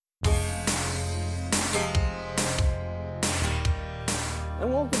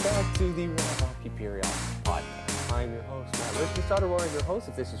and welcome back to the Raw Hockey Periodic Podcast. I'm your host, Matt Lichtenstein, or I'm your host.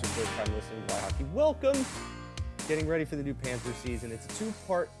 If this is your first time listening to Raw Hockey, welcome. Getting ready for the new Panthers season. It's a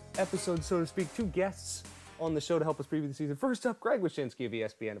two-part episode, so to speak. Two guests on the show to help us preview the season. First up, Greg Wyshynski of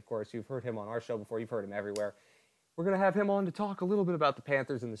ESPN, of course. You've heard him on our show before. You've heard him everywhere. We're going to have him on to talk a little bit about the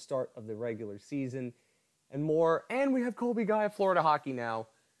Panthers and the start of the regular season and more. And we have Colby Guy of Florida Hockey Now,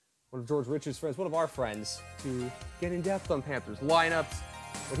 one of George Richard's friends, one of our friends, to get in depth on Panthers lineups,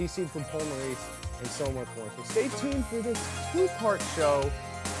 what he's seen from Paul Maurice, and so much more. So stay tuned for this two-part show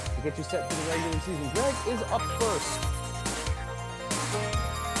to get you set for the regular season. Greg is up first.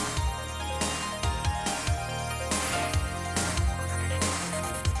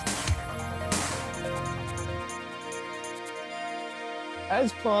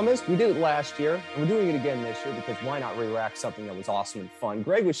 As promised, we did it last year, and we're doing it again this year because why not re-rack something that was awesome and fun?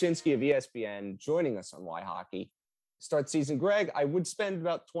 Greg Wyshynski of ESPN joining us on Why Hockey. Start season. Greg, I would spend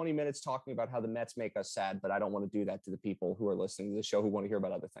about 20 minutes talking about how the Mets make us sad, but I don't want to do that to the people who are listening to the show who want to hear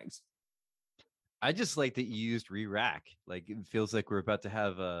about other things. I just like that you used re-rack. Like, it feels like we're about to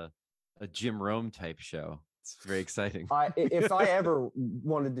have a Jim Rome type show. It's very exciting. If I ever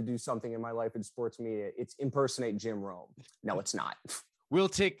wanted to do something in my life in sports media, it's impersonate Jim Rome. No, it's not. We'll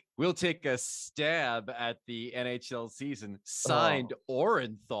take a stab at the NHL season. Signed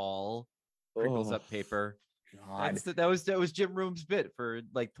Orenthal. Crinkles up paper. God. That was Jim Rome's bit for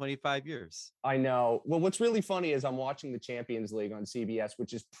like 25 years. I know. Well, what's really funny is I'm watching the Champions League on CBS,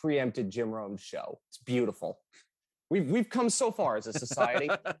 which is preempted Jim Rome's show. It's beautiful. We've come so far as a society.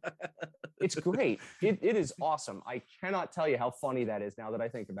 It's great. It is awesome. I cannot tell you how funny that is now that I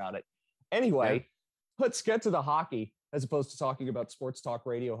think about it. Anyway, Let's get to the hockey as opposed to talking about sports talk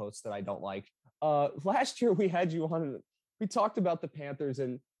radio hosts that I don't like. Last year we had you on. We talked about the Panthers,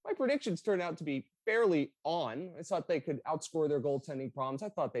 and my predictions turned out to be fairly on. I thought they could outscore their goaltending problems. I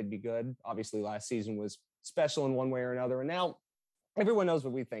thought they'd be good. Obviously, last season was special in one way or another. And now everyone knows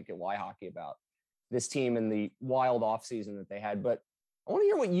what we think at Why Hockey about this team and the wild offseason that they had. But I want to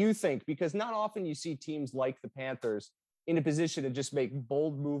hear what you think, because not often you see teams like the Panthers in a position to just make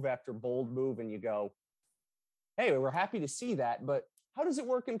bold move after bold move, and you go, hey, we're happy to see that, but how does it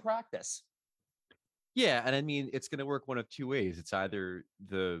work in practice? Yeah, and I mean, it's going to work one of two ways. It's either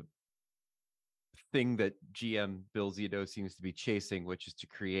the thing that GM Bill Zito seems to be chasing, which is to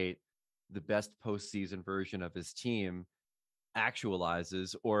create the best postseason version of his team,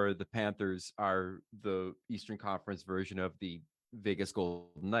 actualizes, or the Panthers are the Eastern Conference version of the Vegas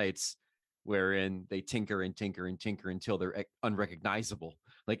Golden Knights, wherein they tinker and tinker and tinker until they're unrecognizable,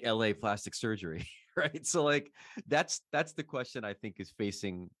 like LA plastic surgery, right? So like that's the question I think is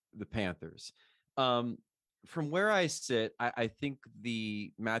facing the Panthers. From where I sit, I think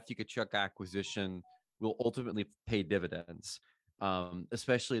the Matthew Tkachuk acquisition will ultimately pay dividends,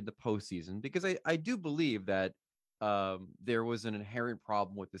 especially in the postseason, because I do believe that there was an inherent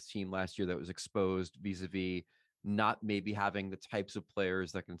problem with this team last year that was exposed vis-a-vis not maybe having the types of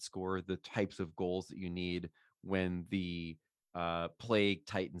players that can score the types of goals that you need when the play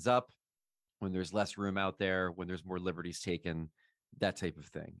tightens up, when there's less room out there, when there's more liberties taken, that type of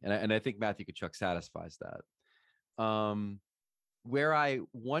thing. And I think Matthew Tkachuk satisfies that. Where I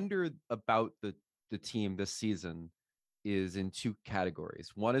wonder about the team this season is in two categories.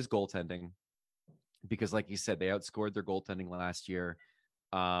 One is goaltending, because like you said, they outscored their goaltending last year.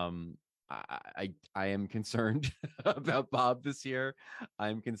 I am concerned about Bob this year.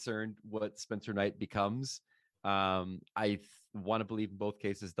 I'm concerned what Spencer Knight becomes. I want to believe in both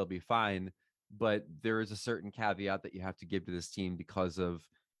cases they'll be fine, but there is a certain caveat that you have to give to this team because of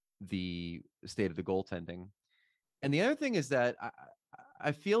the state of the goaltending. And the other thing is that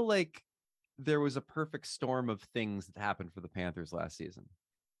I feel like there was a perfect storm of things that happened for the Panthers last season.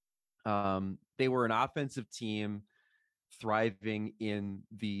 They were an offensive team thriving in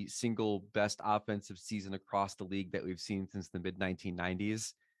the single best offensive season across the league that we've seen since the mid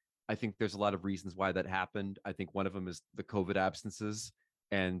 1990s. I think there's a lot of reasons why that happened. I think one of them is the COVID absences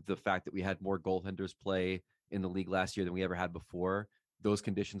and the fact that we had more goaltenders play in the league last year than we ever had before. Those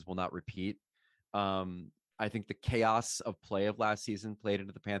conditions will not repeat. I think the chaos of play of last season played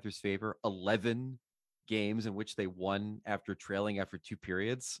into the Panthers' favor. 11 games in which they won after trailing after two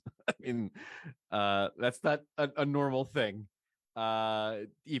periods. I mean, that's not a normal thing.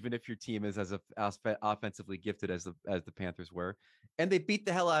 Even if your team is as offensively gifted as the Panthers were, and they beat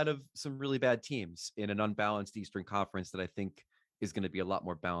the hell out of some really bad teams in an unbalanced Eastern Conference that I think is going to be a lot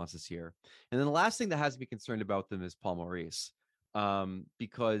more balanced this year. And then the last thing that has me concerned about them is Paul Maurice,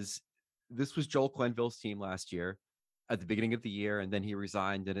 because this was Joel Quenneville's team last year at the beginning of the year, and then he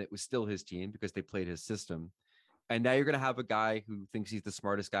resigned, and it was still his team because they played his system. And now you're going to have a guy who thinks he's the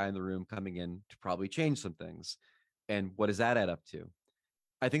smartest guy in the room coming in to probably change some things. And what does that add up to?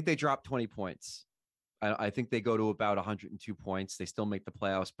 I think they dropped 20 points. I think they go to about 102 points. They still make the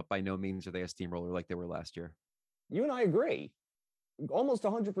playoffs, but by no means are they a steamroller like they were last year. You and I agree. Almost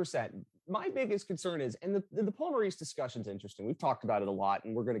 100%. My biggest concern is, and the Paul Maurice discussion is interesting. We've talked about it a lot,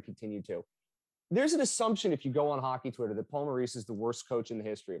 and we're going to continue to. There's an assumption if you go on hockey Twitter that Paul Maurice is the worst coach in the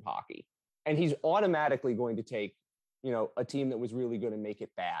history of hockey. And he's automatically going to take, a team that was really good and make it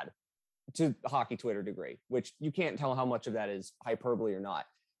bad to hockey Twitter degree, which you can't tell how much of that is hyperbole or not.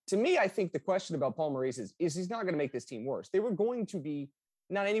 To me, I think the question about Paul Maurice is he's not going to make this team worse. They were going to be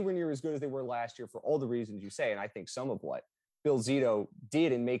not anywhere near as good as they were last year for all the reasons you say. And I think some of what Bill Zito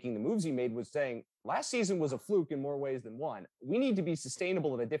did in making the moves he made was saying last season was a fluke in more ways than one. We need to be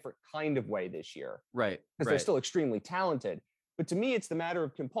sustainable in a different kind of way this year. Right. Because they're still extremely talented. But to me, it's the matter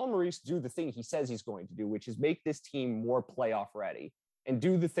of, can Paul Maurice do the thing he says he's going to do, which is make this team more playoff ready and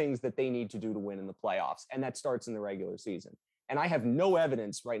do the things that they need to do to win in the playoffs. And that starts in the regular season. And I have no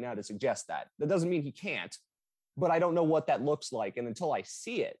evidence right now to suggest that. That doesn't mean he can't, but I don't know what that looks like. And until I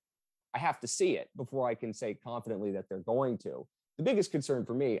see it, I have to see it before I can say confidently that they're going to. The biggest concern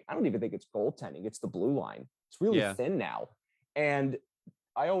for me, I don't even think it's goaltending. It's the blue line. It's really thin now. And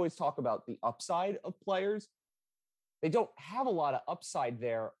I always talk about the upside of players. They don't have a lot of upside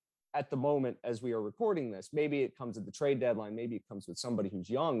there at the moment as we are recording this. Maybe it comes at the trade deadline. Maybe it comes with somebody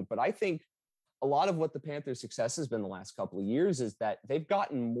who's young. But I think a lot of what the Panthers' success has been the last couple of years is that they've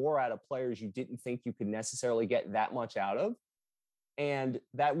gotten more out of players you didn't think you could necessarily get that much out of. And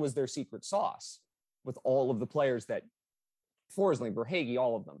that was their secret sauce with all of the players that Forsling, Verhaeghe,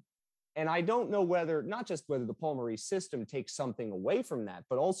 all of them. And I don't know not just whether the Paul Maurice system takes something away from that,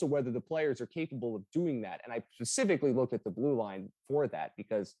 but also whether the players are capable of doing that. And I specifically looked at the blue line for that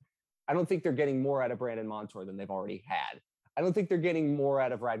because I don't think they're getting more out of Brandon Montour than they've already had. I don't think they're getting more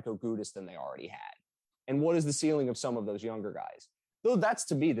out of Radko Gudas than they already had. And what is the ceiling of some of those younger guys? Though that's,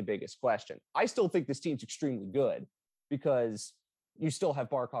 to me, the biggest question. I still think this team's extremely good because you still have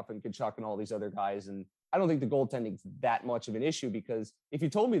Barkov and Tkachuk and all these other guys. And I don't think the goaltending's that much of an issue because if you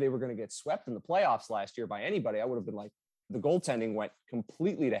told me they were going to get swept in the playoffs last year by anybody, I would have been like, the goaltending went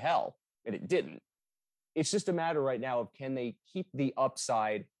completely to hell, and it didn't. It's just a matter right now of can they keep the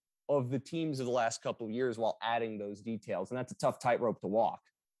upside of the teams of the last couple of years while adding those details. And that's a tough tightrope to walk.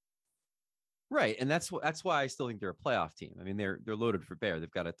 Right. And that's why I still think they're a playoff team. I mean, they're loaded for bear.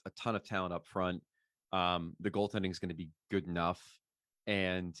 They've got a ton of talent up front. The goaltending is going to be good enough.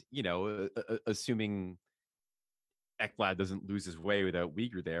 And, assuming Ekblad doesn't lose his way without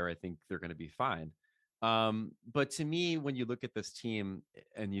Weegar there, I think they're going to be fine. But to me, when you look at this team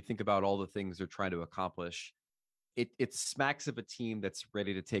and you think about all the things they're trying to accomplish, it smacks of a team that's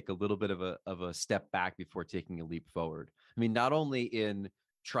ready to take a little bit of a step back before taking a leap forward. I mean, not only in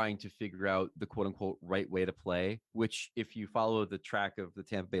trying to figure out the quote unquote right way to play, which if you follow the track of the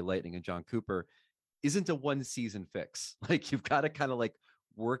Tampa Bay Lightning and John Cooper, isn't a one season fix. Like you've got to kind of like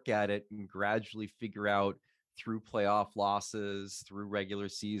work at it and gradually figure out through playoff losses, through regular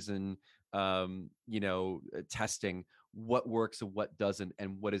season, testing what works and what doesn't,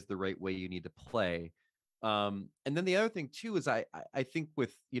 and what is the right way you need to play. And then the other thing too is I think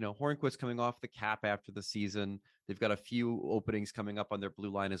with Hornqvist coming off the cap after the season, they've got a few openings coming up on their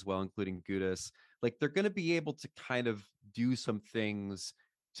blue line as well, including Gudas. Like they're going to be able to kind of do some things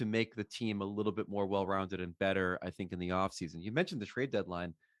to make the team a little bit more well-rounded and better, I think, in the offseason. You mentioned the trade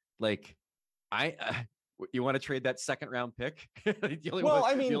deadline. Like, you want to trade that second-round pick? They can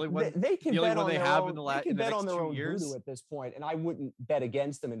bet on their own. They can bet on their own voodoo at this point, and I wouldn't bet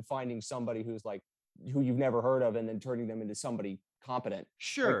against them in finding somebody who you've never heard of and then turning them into somebody competent.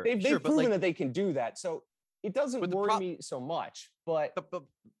 Sure, they've proven that they can do that, so it doesn't worry me so much. But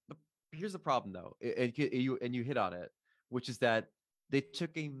here's the problem, though, and you hit on it, which is that they took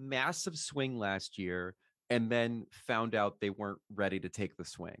a massive swing last year and then found out they weren't ready to take the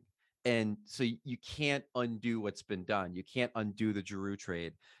swing. And so you can't undo what's been done. You can't undo the Giroux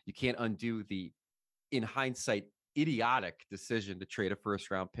trade. You can't undo the, in hindsight, idiotic decision to trade a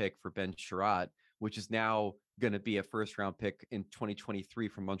first-round pick for Ben Chiarot, which is now going to be a first-round pick in 2023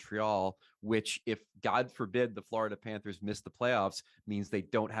 from Montreal, which, if God forbid the Florida Panthers miss the playoffs, means they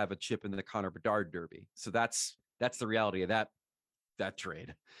don't have a chip in the Connor Bedard Derby. So that's the reality of that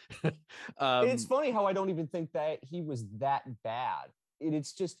trade. It's funny how I don't even think that he was that bad.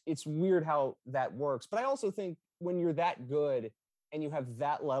 It's weird how that works. But I also think when you're that good and you have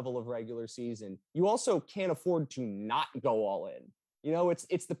that level of regular season, you also can't afford to not go all in.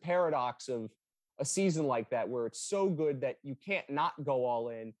 It's the paradox of a season like that where it's so good that you can't not go all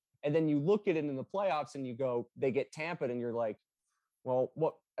in. And then you look at it in the playoffs and you go, they get Tampa, and you're like, well,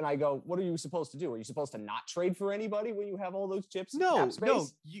 what? And I go, what are you supposed to do? Are you supposed to not trade for anybody when you have all those chips? No, no,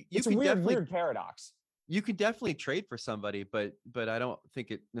 It's a weird paradox. You can definitely trade for somebody, but I don't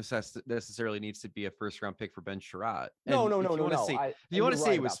think it necessarily needs to be a first round pick for Ben Sherratt. No. If you want to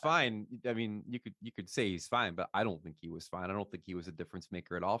say he was fine, I mean, you could say he's fine, but I don't think he was fine. I don't think he was a difference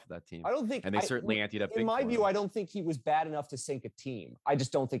maker at all for that team. I don't think, and they certainly anteed up. In my view, I don't think he was bad enough to sink a team. I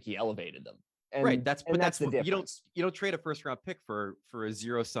just don't think he elevated them. And, right. That's the difference. You don't trade a first round pick for a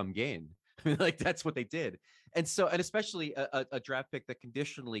zero sum gain. Like that's what they did. And especially a draft pick that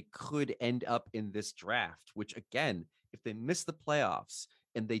conditionally could end up in this draft, which again, if they miss the playoffs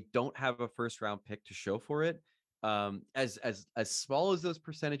and they don't have a first round pick to show for it, as small as those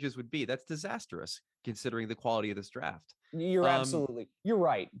percentages would be, that's disastrous considering the quality of this draft. You're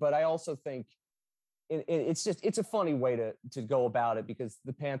right. But I also think it's a funny way to go about it, because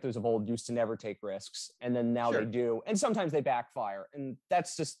the Panthers of old used to never take risks, and then now they do. And sometimes they backfire. And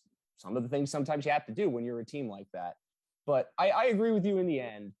that's just some of the things sometimes you have to do when you're a team like that. But I agree with you in the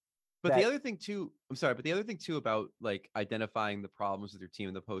end. But the other thing too, about like identifying the problems with your team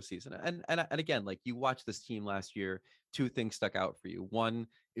in the postseason, and again, like you watched this team last year, two things stuck out for you. One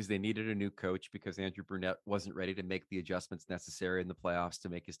is they needed a new coach because Andrew Brunette wasn't ready to make the adjustments necessary in the playoffs to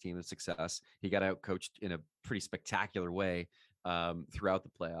make his team a success. He got outcoached in a pretty spectacular way throughout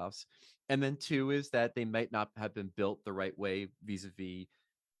the playoffs. And then two is that they might not have been built the right way vis-a-vis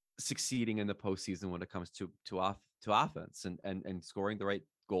succeeding in the postseason when it comes to offense and scoring the right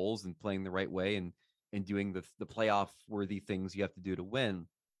goals and playing the right way and doing the playoff worthy things you have to do to win.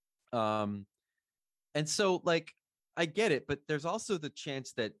 And so like I get it, but there's also the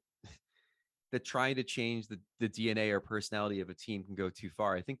chance that trying to change the DNA or personality of a team can go too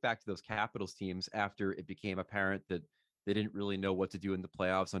far. I think back to those Capitals teams after it became apparent that they didn't really know what to do in the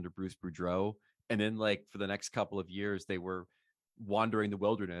playoffs under Bruce Boudreau, and then like for the next couple of years they were wandering the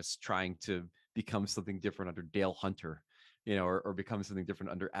wilderness trying to become something different under Dale Hunter, or become something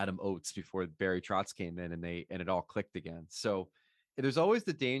different under Adam Oates before Barry Trotz came in and it all clicked again. So there's always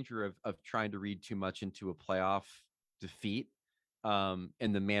the danger of trying to read too much into a playoff defeat and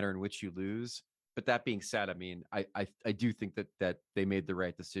the manner in which you lose. But that being said, I mean, I do think that they made the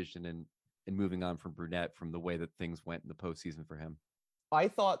right decision in moving on from Brunette from the way that things went in the postseason for him. I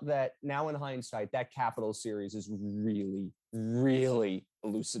thought that now in hindsight, that Capitals series is really, really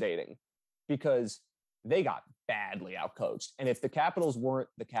elucidating, because they got badly outcoached. And if the Capitals weren't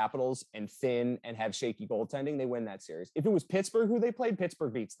the Capitals and thin and have shaky goaltending, they win that series. If it was Pittsburgh who they played,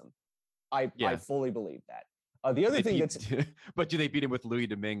 Pittsburgh beats them. I fully believe that. The other thing but do they beat him with Louis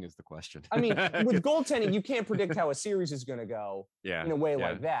Domingue is the question. I mean, with goaltending, you can't predict how a series is going to go in a way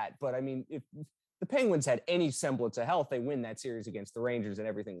like that. But I mean, if the Penguins had any semblance of health, they win that series against the Rangers and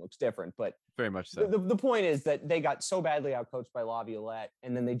everything looks different. But very much so. The point is that they got so badly outcoached by Laviolette,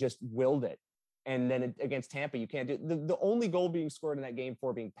 and then they just willed it. And then against Tampa, you can't do the only goal being scored in that game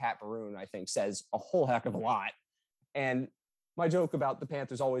for being Pat Maroon, I think, says a whole heck of a lot. And my joke about the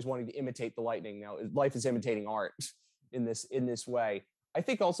Panthers always wanting to imitate the Lightning, now life is imitating art in this way. I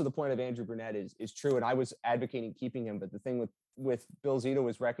think also the point of Andrew Brunette is true, and I was advocating keeping him, but the thing with Bill Zito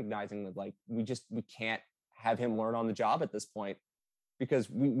is recognizing that like we can't have him learn on the job at this point, because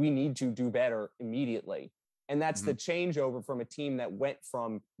we need to do better immediately. And that's the changeover from a team that went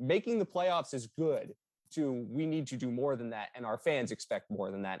from making the playoffs is good to we need to do more than that, and our fans expect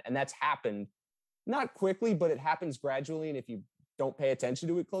more than that. And that's happened not quickly, but it happens gradually. And if you don't pay attention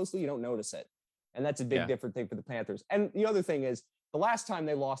to it closely, you don't notice it. And that's a big different thing for the Panthers. And the other thing is, the last time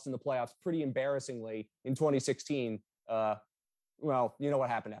they lost in the playoffs, pretty embarrassingly in 2016, well, you know what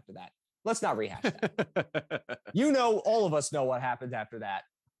happened after that. Let's not rehash that. All of us know what happened after that.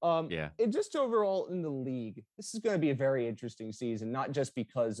 And just overall in the league, this is going to be a very interesting season, not just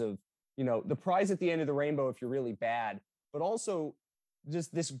because of, the prize at the end of the rainbow if you're really bad, but also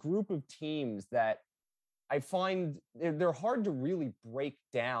just this group of teams that I find they're hard to really break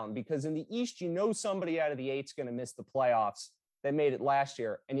down, because in the East, somebody out of the eight's going to miss the playoffs that made it last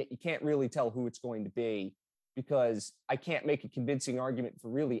year, and yet you can't really tell who it's going to be, because I can't make a convincing argument for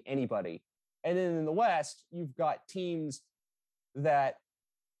really anybody. And then in the West, you've got teams that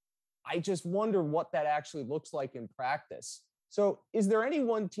I just wonder what that actually looks like in practice. So is there any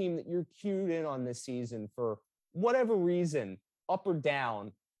one team that you're cued in on this season for whatever reason, up or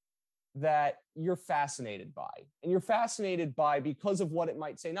down, that you're fascinated by? And you're fascinated by because of what it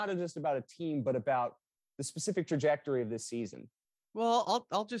might say, not just about a team, but about the specific trajectory of this season. Well,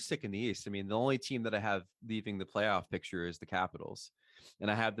 I'll just stick in the East. I mean, the only team that I have leaving the playoff picture is the Capitals, and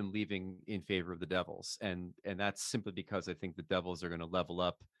I have them leaving in favor of the Devils. And that's simply because I think the Devils are going to level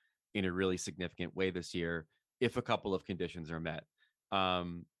up in a really significant way this year if a couple of conditions are met.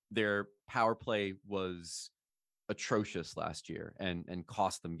 Their power play was atrocious last year and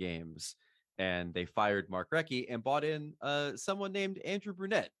cost them games. And they fired Mark Recchi and bought in someone named Andrew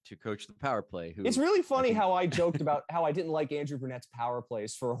Brunette to coach the power play. Who It's really funny think... how I joked about how I didn't like Andrew Brunette's power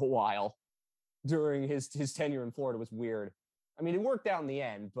plays for a while during his tenure in Florida. It was weird. I mean, it worked out in the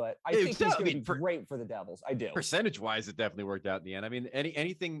end, but I think he's going to be great for the Devils. I do. Percentage-wise, it definitely worked out in the end. I mean,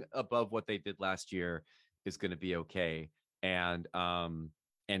 anything above what they did last year is going to be okay. And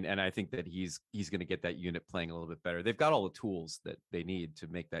I think that he's going to get that unit playing a little bit better. They've got all the tools that they need to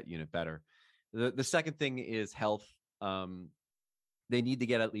make that unit better. The second thing is health. They need to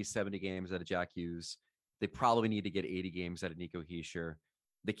get at least 70 games out of Jack Hughes. They probably need to get 80 games out of Nico Hischier.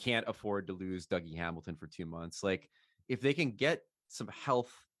 They can't afford to lose Dougie Hamilton for 2 months. Like, if they can get some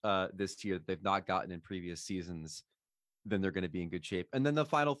health this year that they've not gotten in previous seasons, then they're going to be in good shape. And then the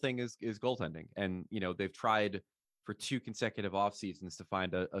final thing is goaltending. And, they've tried for 2 consecutive off seasons to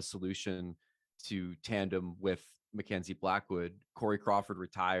find a solution to tandem with Mackenzie Blackwood. Corey Crawford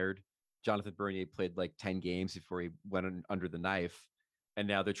retired. Jonathan Bernier played like 10 games before he went under the knife. And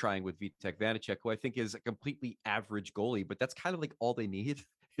now they're trying with Vitek Vanacek, who I think is a completely average goalie, but that's kind of like all they need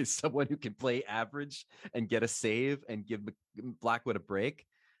is someone who can play average and get a save and give Blackwood a break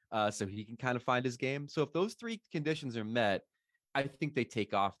so he can kind of find his game. So if those 3 conditions are met, I think they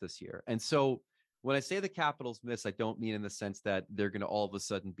take off this year. And so when I say the Capitals miss, I don't mean in the sense that they're going to all of a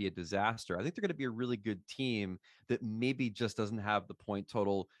sudden be a disaster. I think they're going to be a really good team that maybe just doesn't have the point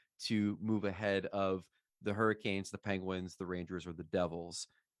total to move ahead of the Hurricanes, the Penguins, the Rangers, or the Devils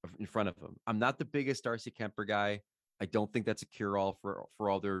in front of them. I'm not the biggest Darcy Kemper guy. I don't think that's a cure-all for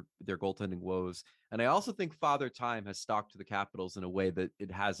all their goaltending woes. And I also think Father Time has stalked the Capitals in a way that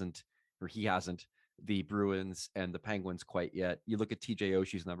he hasn't, the Bruins and the Penguins quite yet. You look at TJ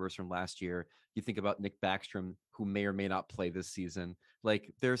Oshie's numbers from last year. You think about Nick Backstrom, who may or may not play this season.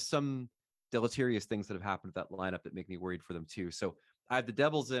 Like, there's some deleterious things that have happened to that lineup that make me worried for them too. So I have the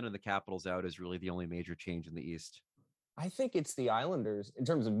Devils in and the Capitals out is really the only major change in the East. I think it's the Islanders in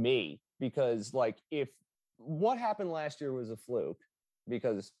terms of me, because like, if what happened last year was a fluke,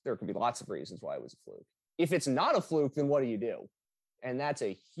 because there could be lots of reasons why it was a fluke. If it's not a fluke, then what do you do? And that's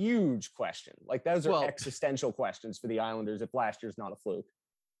a huge question. Like, those are existential questions for the Islanders if last year's not a fluke.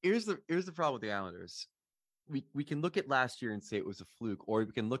 Here's the problem with the Islanders. We can look at last year and say it was a fluke, or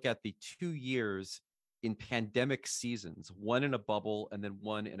we can look at the 2 years in pandemic seasons, one in a bubble and then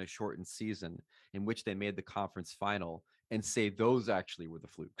one in a shortened season in which they made the conference final, and say those actually were the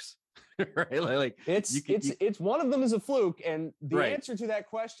flukes. Right? Like, it's one of them is a fluke, and the answer to that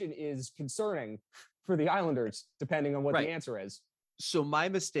question is concerning for the Islanders, depending on what the answer is. So my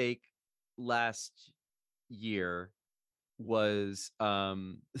mistake last year was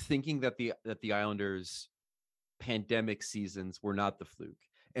thinking that the Islanders' pandemic seasons were not the fluke,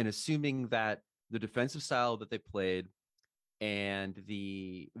 and assuming that the defensive style that they played and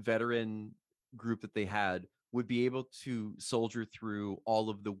the veteran group that they had would be able to soldier through all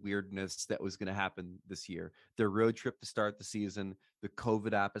of the weirdness that was going to happen this year. Their road trip to start the season, the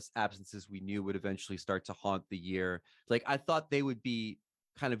COVID absences we knew would eventually start to haunt the year. Like, I thought they would be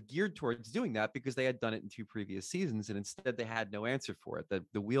kind of geared towards doing that because they had done it in 2 previous seasons, and instead they had no answer for it.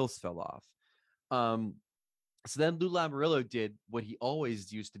 The wheels fell off. So then Lou Lamoriello did what he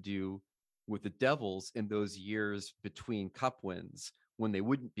always used to do with the Devils in those years between cup wins when they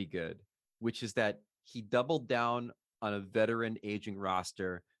wouldn't be good, which is that he doubled down on a veteran aging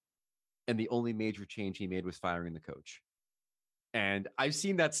roster, and the only major change he made was firing the coach. And I've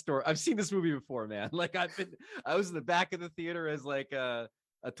seen that story. I've seen this movie before, man. Like, I was in the back of the theater as like a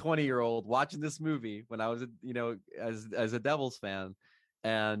 20-year-old watching this movie when I was, as a Devils fan.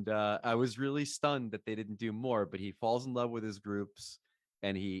 And I was really stunned that they didn't do more, but he falls in love with his groups,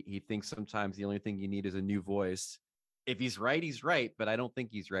 and he thinks sometimes the only thing you need is a new voice. If he's right, he's right, but I don't think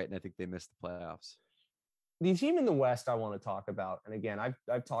he's right, and I think they missed the playoffs. The team in the West I want to talk about, and again,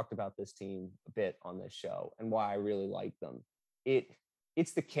 I've talked about this team a bit on this show and why I really like them.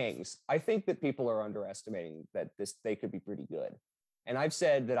 It's the Kings. I think that people are underestimating that they could be pretty good. And I've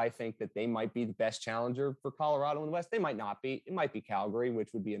said that I think that they might be the best challenger for Colorado in the West. They might not be. It might be Calgary,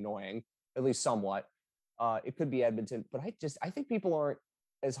 which would be annoying, at least somewhat. It could be Edmonton, but I think people aren't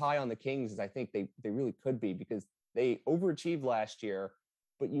as high on the Kings as I think they really could be, because they overachieved last year,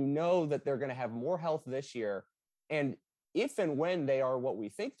 but you know that they're going to have more health this year. And if and when they are what we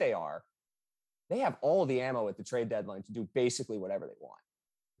think they are, they have all the ammo at the trade deadline to do basically whatever they want.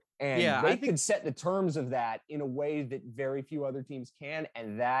 And they could set the terms of that in a way that very few other teams can.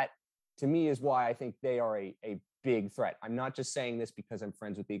 And that, to me, is why I think they are a big threat. I'm not just saying this because I'm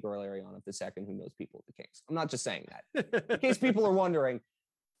friends with Igor Larionov II, who knows people at the Kings. I'm not just saying that. In case people are wondering,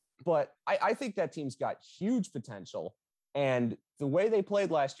 but I think that team's got huge potential. And the way they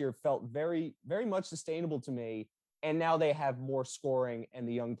played last year felt very, very much sustainable to me. And now they have more scoring, and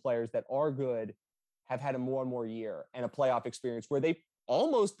the young players that are good have had a more and more year and a playoff experience where they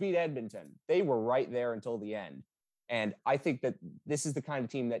almost beat Edmonton. They were right there until the end. And I think that this is the kind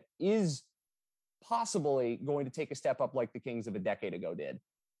of team that is possibly going to take a step up like the Kings of a decade ago did.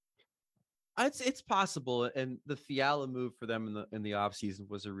 It's possible, and the Fiala move for them in the offseason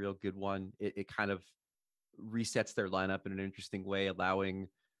was a real good one. It kind of resets their lineup in an interesting way, allowing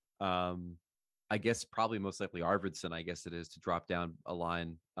I guess probably most likely Arvidsson, I guess it is, to drop down a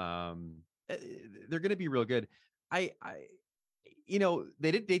line. They're going to be real good. I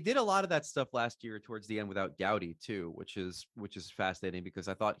they did a lot of that stuff last year towards the end without Gowdy too, which is fascinating because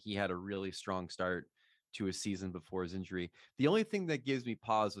I thought he had a really strong start to his season before his injury. The only thing that gives me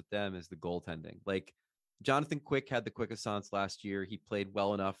pause with them is the goaltending. Like Jonathan Quick had the quick-a-sance last year. He played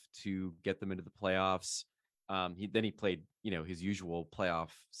well enough to get them into the playoffs. He played, his usual playoff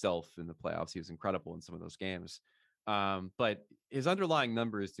self in the playoffs. He was incredible in some of those games. But his underlying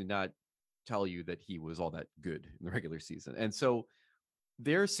numbers do not tell you that he was all that good in the regular season. And so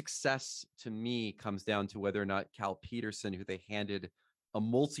their success to me comes down to whether or not Cal Peterson, who they handed a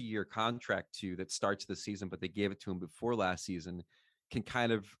multi-year contract to that starts the season, but they gave it to him before last season, can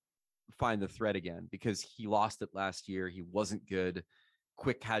kind of find the thread again, because he lost it last year. He wasn't good.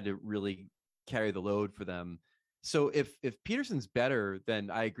 Quick had to really carry the load for them. So if Peterson's better, then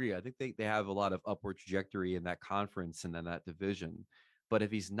I agree. I think they have a lot of upward trajectory in that conference and then that division. But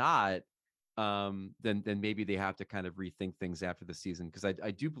if he's not, then maybe they have to kind of rethink things after the season, because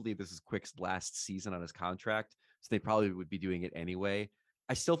I do believe this is Quick's last season on his contract, so they probably would be doing it anyway.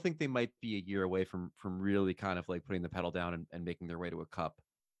 I still think they might be a year away from really kind of like putting the pedal down and making their way to a cup.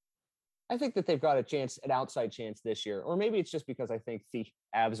 I think that they've got an outside chance this year, or maybe it's just because I think the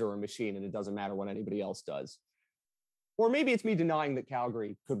Avs are a machine and it doesn't matter what anybody else does. Or maybe it's me denying that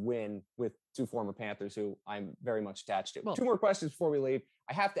Calgary could win with two former Panthers who I'm very much attached to. Well, two more questions before we leave.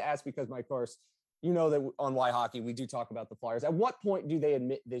 I have to ask, because, Mike, first, that on Why Hockey, we do talk about the Flyers. At what point do they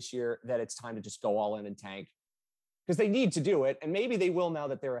admit this year that it's time to just go all in and tank? Because they need to do it, and maybe they will now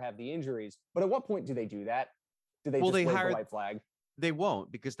that they have the injuries. But at what point do they do that? Do they just wave the white flag? They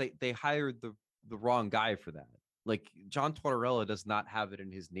won't, because they hired the wrong guy for that. Like, John Tortorella does not have it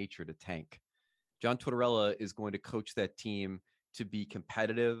in his nature to tank. John Tortorella is going to coach that team to be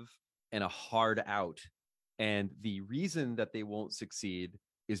competitive and a hard out. And the reason that they won't succeed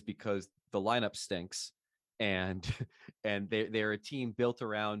is because the lineup stinks. And they're a team built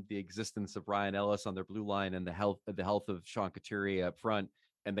around the existence of Ryan Ellis on their blue line and the health of Sean Couturier up front.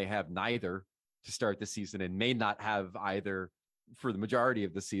 And they have neither to start the season, and may not have either for the majority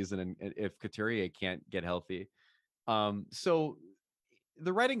of the season, and if Couturier can't get healthy. So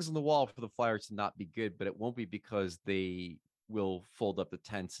the writing's on the wall for the Flyers to not be good, but it won't be because they will fold up the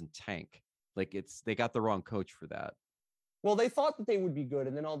tents and tank. Like, they got the wrong coach for that. Well, they thought that they would be good,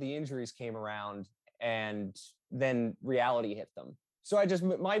 and then all the injuries came around, and then reality hit them. So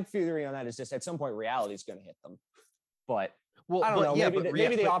my theory on that is just at some point reality is going to hit them. But I don't know. Yeah,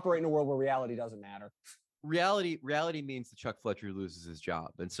 maybe they operate in a world where reality doesn't matter. Reality means that Chuck Fletcher loses his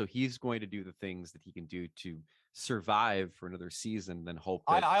job, and so he's going to do the things that he can do to survive for another season. Then hope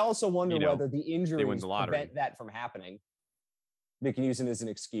that, I also wonder whether the injuries prevent that from happening. They can use it as an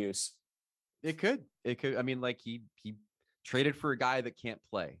excuse. It could. I mean, like he traded for a guy that can't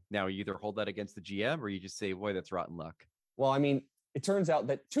play. Now you either hold that against the GM or you just say, boy, that's rotten luck. Well, I mean, it turns out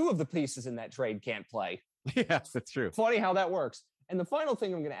that two of the pieces in that trade can't play. Yeah, that's true. Funny how that works. And the final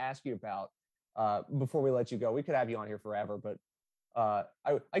thing I'm going to ask you about before we let you go, we could have you on here forever, but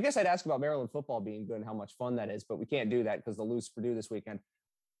I guess I'd ask about Maryland football being good and how much fun that is, but we can't do that because they'll lose Purdue this weekend.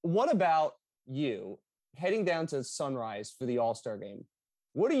 What about you heading down to Sunrise for the All-Star game?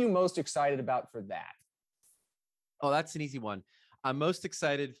 What are you most excited about for that? Oh, that's an easy one. I'm most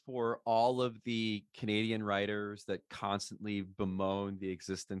excited for all of the Canadian writers that constantly bemoan the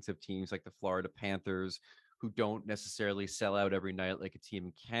existence of teams like the Florida Panthers, who don't necessarily sell out every night like a team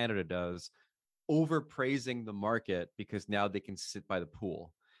in Canada does, overpraising the market because now they can sit by the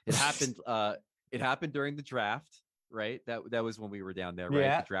pool. It happened. It happened during the draft, right? That was when we were down there, right?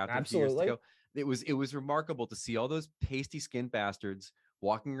 Yeah, the draft absolutely. A few years ago. It was remarkable to see all those pasty skinned bastards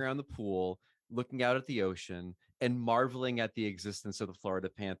walking around the pool, looking out at the ocean, and marveling at the existence of the Florida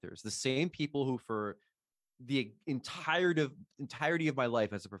Panthers. The same people who, for the entirety of my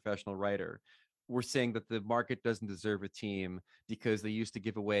life as a professional writer, were saying that the market doesn't deserve a team because they used to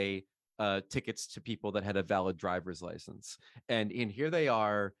give away tickets to people that had a valid driver's license. And here they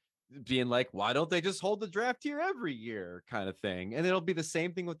are being like, why don't they just hold the draft here every year kind of thing? And it'll be the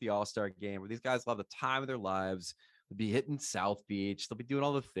same thing with the All-Star game where these guys will have the time of their lives. They'll be hitting South Beach. They'll be doing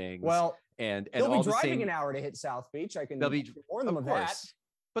all the things. Well, and they'll all be the driving same, an hour to hit South Beach. I can they'll be warn them of that.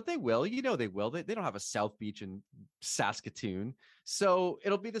 But they will, they will. They don't have a South Beach in Saskatoon. So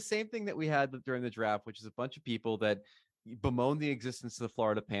it'll be the same thing that we had during the draft, which is a bunch of people that bemoan the existence of the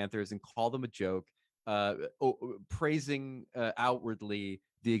Florida Panthers and call them a joke, praising outwardly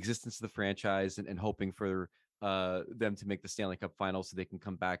the existence of the franchise and hoping for them to make the Stanley Cup final so they can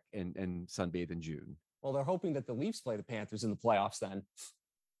come back and sunbathe in June. Well, they're hoping that the Leafs play the Panthers in the playoffs then.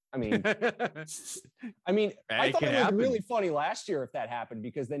 I mean, I thought it was really funny last year if that happened,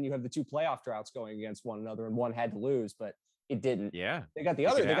 because then you have the two playoff droughts going against one another and one had to lose, but it didn't. Yeah. They got the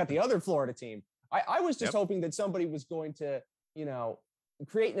other Florida team. I was just hoping that somebody was going to,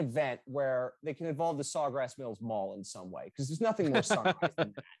 create an event where they can involve the Sawgrass Mills Mall in some way, because there's nothing more sunrise than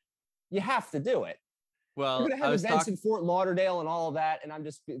that. You have to do it. Well, you're going to have events in Fort Lauderdale and all of that. And I'm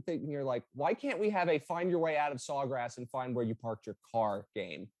just thinking, you're like, why can't we have a find your way out of Sawgrass and find where you parked your car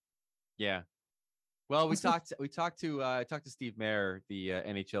game? Yeah. Well, I talked to Steve Mayer, the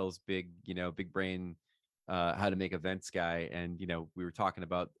NHL's big brain, how to make events guy. And, we were talking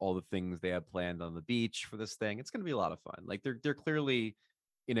about all the things they have planned on the beach for this thing. It's going to be a lot of fun. Like they're clearly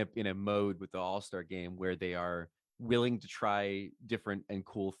in a mode with the All-Star game where they are willing to try different and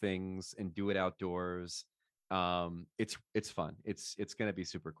cool things and do it outdoors. It's fun. It's going to be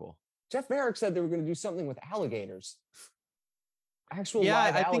super cool. Jeff Marek said they were going to do something with alligators. Live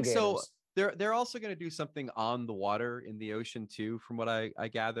I alligators. think so. They're also going to do something on the water in the ocean too, from what I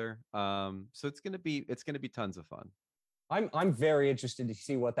gather. So it's going to be tons of fun. I'm very interested to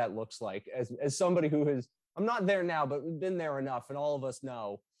see what that looks like as somebody who has, I'm not there now, but we've been there enough, and all of us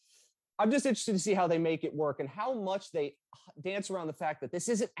know. I'm just interested to see how they make it work and how much they dance around the fact that this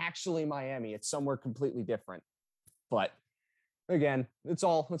isn't actually Miami. It's somewhere completely different. But again, it's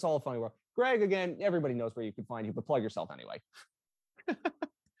all a funny world. Greg, again, everybody knows where you can find you, but plug yourself anyway.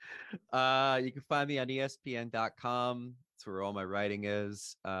 You can find me on ESPN.com. That's where all my writing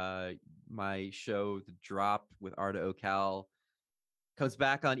is. My show, The Drop with Arda Ocal, comes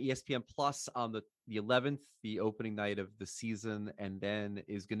back on ESPN Plus on the 11th, the opening night of the season, and then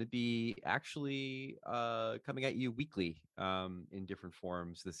is going to be actually coming at you weekly in different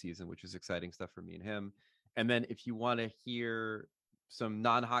forms this season, which is exciting stuff for me and him. And then if you want to hear some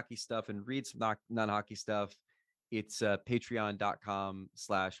non-hockey stuff and read some non-hockey stuff, it's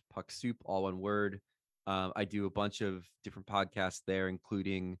patreon.com/pucksoup, all one word. I do a bunch of different podcasts there,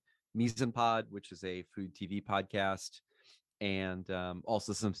 including Mise en Pod, which is a food TV podcast, and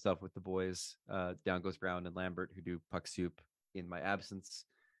also some stuff with the boys, Down Goes Brown and Lambert, who do Puck Soup in my absence.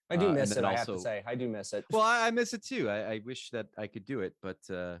 I do miss it, I have to say. I do miss it. Well, I miss it too. I wish that I could do it, but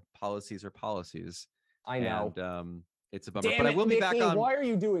policies are policies. I know. And it's a bummer. Damn but I will be back on. Why are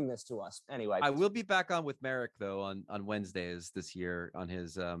you doing this to us? Anyway. I will be back on with Marek, though, on Wednesdays this year on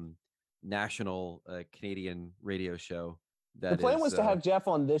his national Canadian radio show. The plan was to have Jeff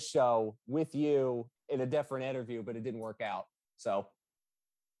on this show with you in a different interview, but it didn't work out. So,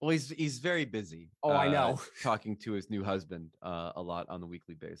 well, he's very busy. Oh, I know. Talking to his new husband a lot on a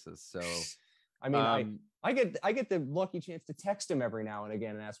weekly basis. So, I mean, I get the lucky chance to text him every now and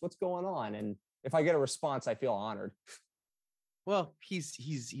again and ask what's going on, and if I get a response, I feel honored. Well, he's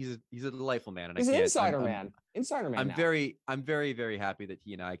a delightful man, and he's an insider man. Insider man. I'm very very happy that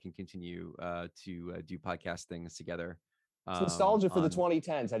he and I can continue to do podcast things together. It's nostalgia for the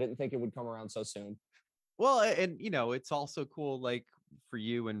 2010s. I didn't think it would come around so soon. Well, and it's also cool, like for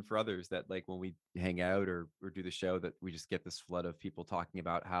you and for others, that like when we hang out or do the show, that we just get this flood of people talking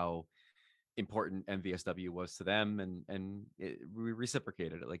about how important MVSW was to them, and we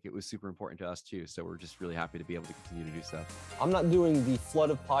reciprocated it. Like it was super important to us too. So we're just really happy to be able to continue to do stuff. I'm not doing the flood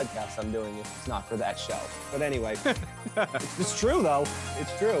of podcasts I'm doing if it's not for that show. But anyway, it's true though.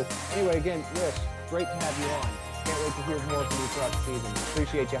 It's true. Anyway, again, Rich, great to have you on. Can't wait to hear more from you throughout the season.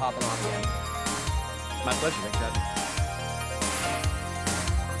 Appreciate you hopping on again. My pleasure. Thanks for having me.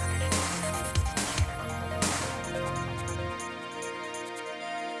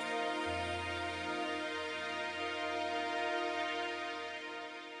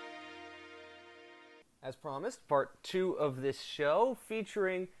 As promised, part 2 of this show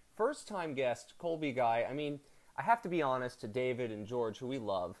featuring first-time guest Colby Guy. I mean, I have to be honest to David and George, who we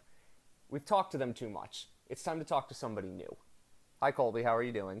love. We've talked to them too much. It's time to talk to somebody new. Hi, Colby. How are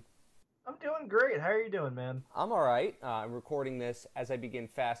you doing? I'm doing great. How are you doing, man? I'm all right. I'm recording this as I begin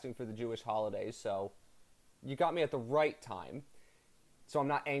fasting for the Jewish holidays, so you got me at the right time. So I'm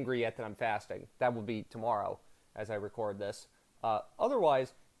not angry yet that I'm fasting. That will be tomorrow as I record this.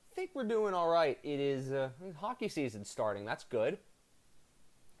 Otherwise, I think we're doing all right. It is hockey season starting. That's good.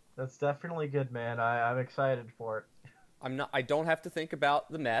 That's definitely good, man. I'm excited for it. I don't have to think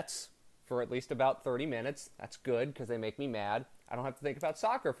about the Mets for at least about 30 minutes. That's good because they make me mad. I don't have to think about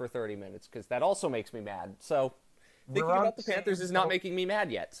soccer for 30 minutes because that also makes me mad. So thinking about the Panthers is not making me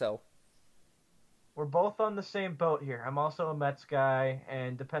mad yet. So we're both on the same boat here. I'm also a Mets guy,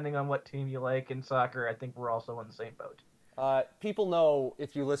 and depending on what team you like in soccer, I think we're also on the same boat. People know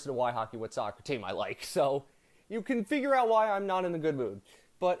if you listen to Why Hockey what soccer team I like, so you can figure out why I'm not in a good mood.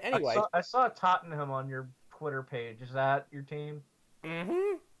 But anyway, I saw Tottenham on your Twitter page. Is that your team?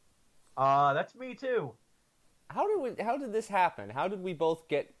 Mm-hmm. That's me too. How did this happen? How did we both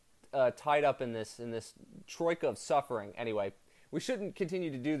get tied up in this troika of suffering? Anyway, we shouldn't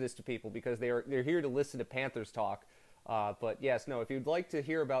continue to do this to people because they're here to listen to Panthers talk. But yes, no. If you'd like to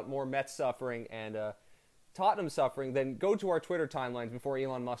hear about more Mets suffering and Tottenham suffering, then go to our Twitter timelines before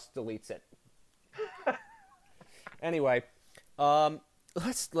Elon Musk deletes it. Anyway,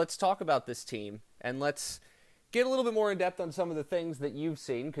 let's talk about this team and let's get a little bit more in depth on some of the things that you've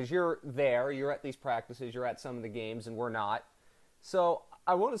seen because you're there, you're at these practices, you're at some of the games, and we're not. So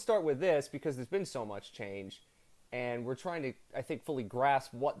I want to start with this because there's been so much change, and we're trying to, I think, fully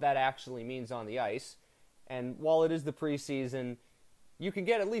grasp what that actually means on the ice. And while it is the preseason, you can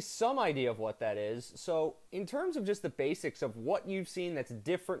get at least some idea of what that is. So in terms of just the basics of what you've seen that's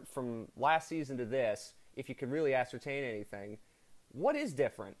different from last season to this, if you can really ascertain anything, what is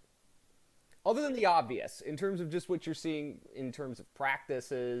different? Other than the obvious, in terms of just what you're seeing in terms of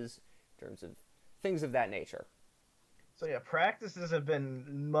practices, in terms of things of that nature. So yeah, practices have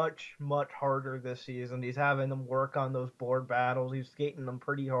been much, much harder this season. He's having them work on those board battles. He's skating them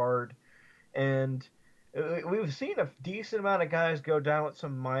pretty hard. And we've seen a decent amount of guys go down with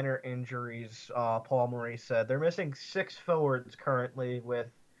some minor injuries, Paul Maurice said. They're missing 6 forwards currently with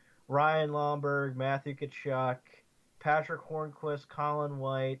Ryan Lomberg, Matthew Tkachuk, Patrick Hornquist, Colin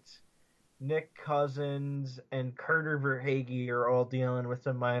White, Nick Cousins, and Carter Verhaeghe are all dealing with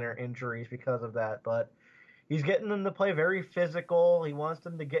some minor injuries because of that. But he's getting them to play very physical. He wants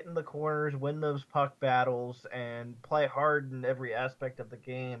them to get in the corners, win those puck battles, and play hard in every aspect of the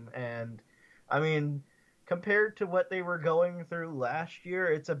game. And, I mean, compared to what they were going through last year,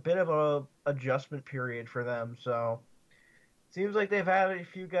 it's a bit of a adjustment period for them. So it seems like they've had a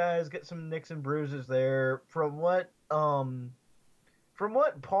few guys get some nicks and bruises there. From what Paul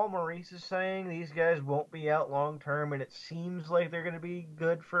Maurice is saying, these guys won't be out long term, and it seems like they're going to be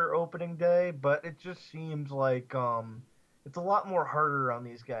good for opening day. But it just seems like it's a lot more harder on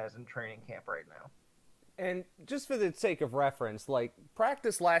these guys in training camp right now. And just for the sake of reference, like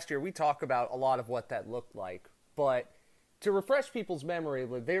practice last year, we talk about a lot of what that looked like. But to refresh people's memory,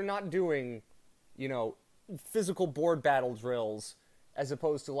 they're not doing, physical board battle drills as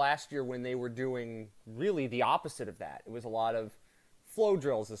opposed to last year when they were doing really the opposite of that. It was a lot of flow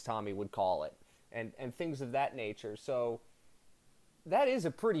drills, as Tommy would call it, and things of that nature. So that is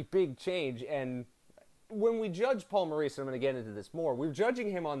a pretty big change. And when we judge Paul Maurice, and I'm going to get into this more, we're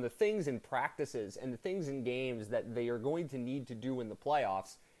judging him on the things in practices and the things in games that they are going to need to do in the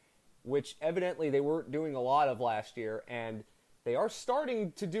playoffs, which evidently they weren't doing a lot of last year, and they are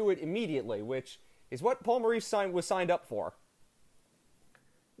starting to do it immediately, which is what Paul Maurice was signed up for.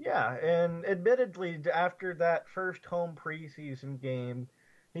 Yeah, and admittedly, after that first home preseason game,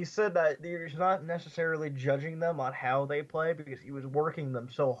 he said that he's not necessarily judging them on how they play because he was working them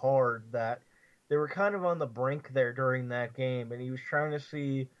so hard that they were kind of on the brink there during that game, and he was trying to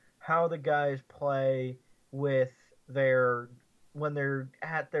see how the guys play when they're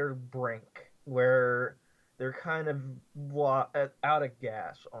at their brink, where they're kind of out of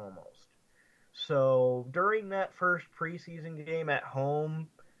gas almost. So during that first preseason game at home,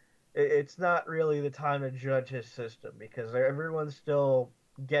 it's not really the time to judge his system because everyone's still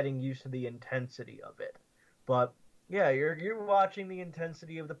getting used to the intensity of it. But yeah, you're watching the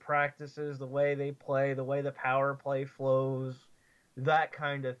intensity of the practices, the way they play, the way the power play flows, that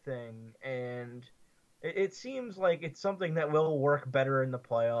kind of thing. And it seems like it's something that will work better in the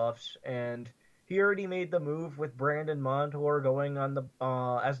playoffs. And he already made the move with Brandon Montour going on the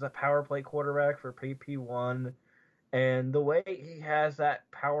as the power play quarterback for PP1. And the way he has that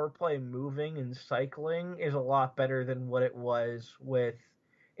power play moving and cycling is a lot better than what it was with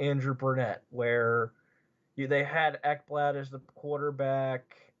Andrew Burnett, where they had Ekblad as the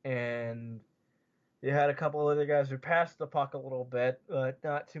quarterback, and you had a couple other guys who passed the puck a little bit, but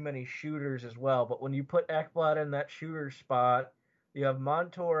not too many shooters as well. But when you put Ekblad in that shooter spot, you have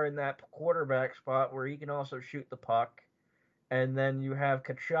Montour in that quarterback spot where he can also shoot the puck. and then you have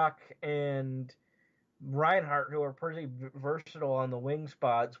Kachuk and Reinhardt, who are pretty versatile on the wing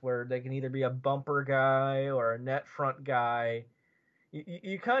spots, where they can either be a bumper guy or a net front guy.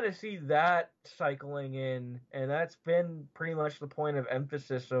 You kind of see that cycling in, and that's been pretty much the point of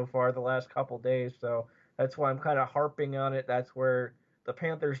emphasis so far the last couple days. So that's why I'm kind of harping on it. That's where the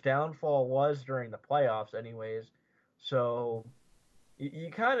Panthers' downfall was during the playoffs, anyways. So you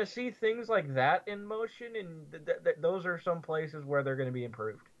kind of see things like that in motion, and those are some places where they're going to be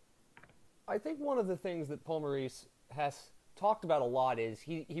improved. I think one of the things that Paul Maurice has talked about a lot is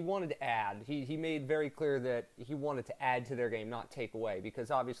he wanted to add. He made very clear that he wanted to add to their game, not take away, because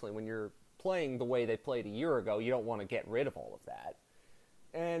obviously when you're playing the way they played a year ago, you don't want to get rid of all of that.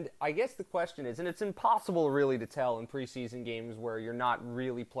 And I guess the question is, and it's impossible really to tell in preseason games where you're not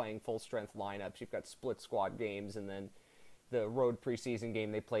really playing full-strength lineups. You've got split squad games, and then the road preseason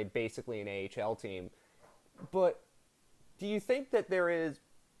game they played basically an AHL team. But do you think that there is,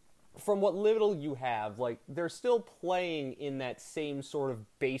 from what little you have, like, they're still playing in that same sort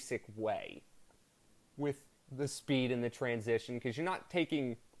of basic way with the speed and the transition, because you're not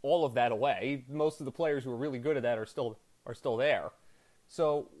taking all of that away. Most of the players who are really good at that are still there.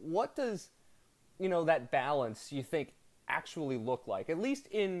 So what does, that balance, you think, actually look like, at least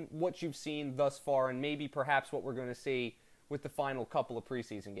in what you've seen thus far, and maybe perhaps what we're going to see with the final couple of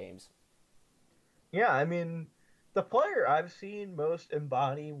preseason games? Yeah, I mean, the player I've seen most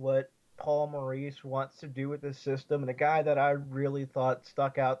embody what Paul Maurice wants to do with this system, and a guy that I really thought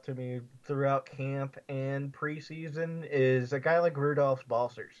stuck out to me throughout camp and preseason is a guy like Rudolph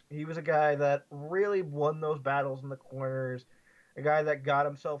Balcers. He was a guy that really won those battles in the corners, a guy that got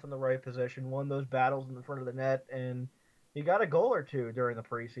himself in the right position, won those battles in the front of the net, and he got a goal or two during the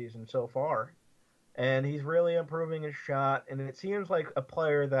preseason so far. And he's really improving his shot, and it seems like a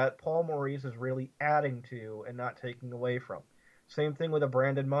player that Paul Maurice is really adding to and not taking away from. Same thing with a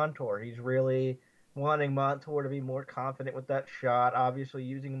Brandon Montour. He's really wanting Montour to be more confident with that shot, obviously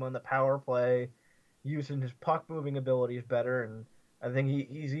using him on the power play, using his puck moving abilities better, and I think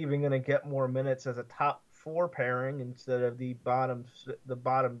he's even going to get more minutes as a top four pairing instead of the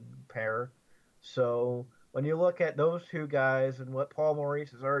bottom pair. So when you look at those two guys and what Paul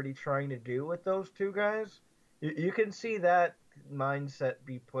Maurice is already trying to do with those two guys, you can see that mindset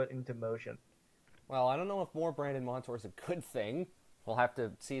be put into motion. Well, I don't know if more Brandon Montour is a good thing. We'll have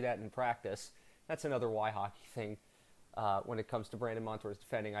to see that in practice. That's another Y hockey thing when it comes to Brandon Montour's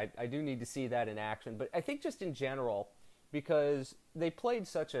defending. I do need to see that in action. But I think just in general, because they played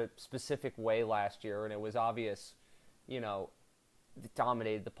such a specific way last year, and it was obvious, they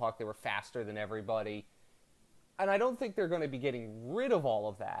dominated the puck. They were faster than everybody. And I don't think they're going to be getting rid of all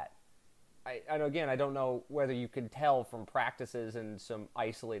of that. And again, I don't know whether you can tell from practices and some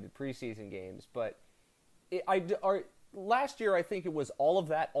isolated preseason games, but last year I think it was all of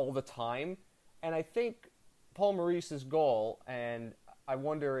that all the time. And I think Paul Maurice's goal, and I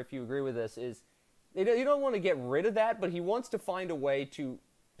wonder if you agree with this, is you don't want to get rid of that, but he wants to find a way to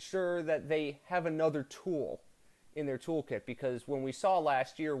ensure that they have another tool in their toolkit, because when we saw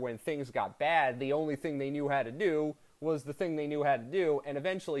last year when things got bad, the only thing they knew how to do was the thing they knew how to do, and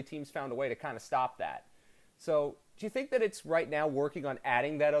eventually teams found a way to kind of stop that. So do you think that it's right now working on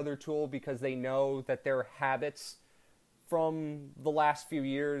adding that other tool because they know that their habits from the last few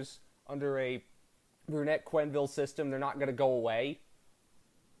years under a Brunette-Quenneville system, they're not going to go away?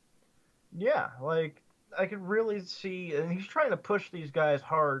 Yeah, like, I could really see, and he's trying to push these guys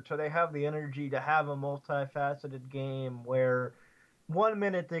hard so they have the energy to have a multifaceted game where 1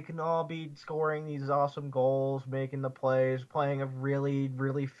 minute they can all be scoring these awesome goals, making the plays, playing a really,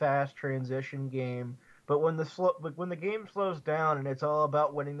 really fast transition game. But when the game slows down and it's all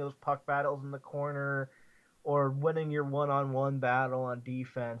about winning those puck battles in the corner or winning your one-on-one battle on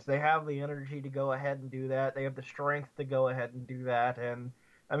defense, they have the energy to go ahead and do that. They have the strength to go ahead and do that. And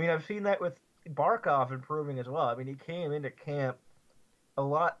I mean, I've seen that with Barkov improving as well. I mean, he came into camp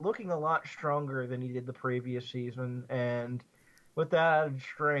looking a lot stronger than he did the previous season, and with that added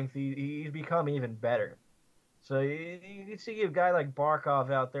strength, he's become even better. So you can see a guy like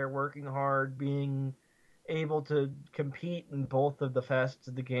Barkov out there working hard, being able to compete in both of the facets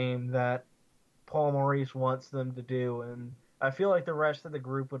of the game that Paul Maurice wants them to do, and I feel like the rest of the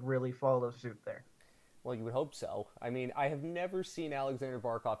group would really follow suit there. Well, you would hope so. I mean, I have never seen Alexander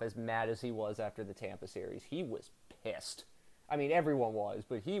Barkov as mad as he was after the Tampa series. He was pissed. I mean, everyone was,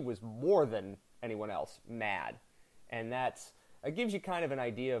 but he was more than anyone else mad. And it gives you kind of an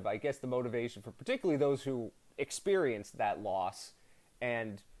idea of, I guess, the motivation for particularly those who experienced that loss.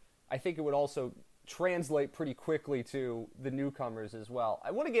 And I think it would also translate pretty quickly to the newcomers as well. I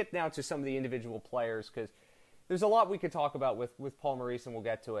want to get now to some of the individual players because there's a lot we could talk about with Paul Maurice, and we'll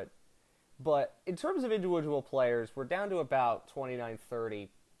get to it. But in terms of individual players, we're down to about 29, 30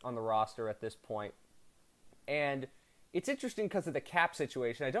 on the roster at this point. And it's interesting because of the cap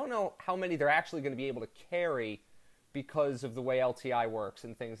situation. I don't know how many they're actually going to be able to carry because of the way LTI works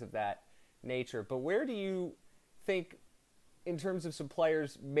and things of that nature. But where do you think, in terms of some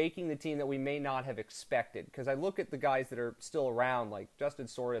players making the team that we may not have expected? Because I look at the guys that are still around, like Justin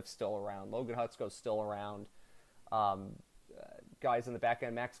Sortiff's still around, Logan Hutsko's still around, guys in the back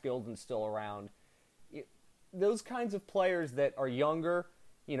end, Max Gilden's still around. Those kinds of players that are younger,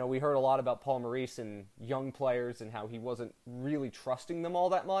 we heard a lot about Paul Maurice and young players and how he wasn't really trusting them all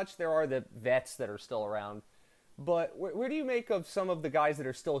that much. There are the vets that are still around. But where do you make of some of the guys that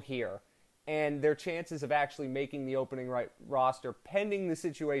are still here and their chances of actually making the opening roster pending the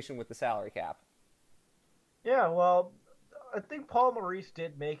situation with the salary cap? Yeah, well, I think Paul Maurice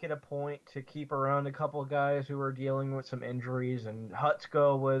did make it a point to keep around a couple of guys who were dealing with some injuries, and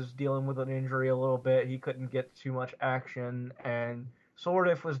Hutsko was dealing with an injury a little bit. He couldn't get too much action, and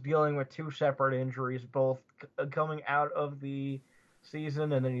Sordiff was dealing with two separate injuries, both coming out of the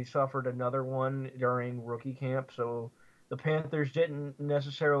season, and then he suffered another one during rookie camp. So the Panthers didn't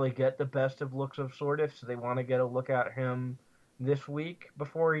necessarily get the best of looks of Sordiff, so they want to get a look at him this week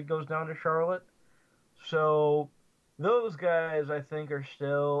before he goes down to Charlotte. So those guys, I think, are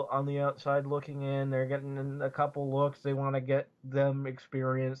still on the outside looking in. They're getting a couple looks. They want to get them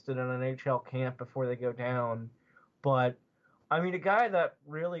experienced in an NHL camp before they go down. But, I mean, a guy that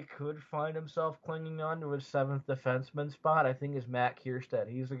really could find himself clinging on to his seventh defenseman spot, I think, is Matt Kiersted.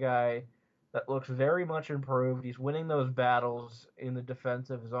 He's a guy that looks very much improved. He's winning those battles in the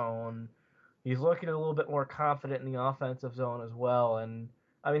defensive zone. He's looking a little bit more confident in the offensive zone as well. And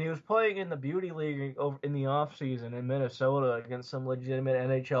I mean, he was playing in the Beauty League in the offseason in Minnesota against some legitimate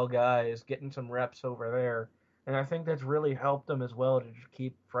NHL guys, getting some reps over there. And I think that's really helped him as well to just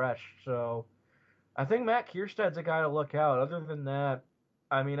keep fresh. So I think Matt Kiersted's a guy to look out. Other than that,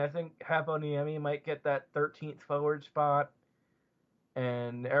 I mean, I think Haponiemi might get that 13th forward spot,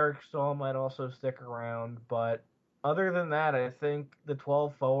 and Eric Stahl might also stick around. But other than that, I think the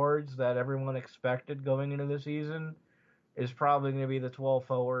 12 forwards that everyone expected going into the season is probably going to be the 12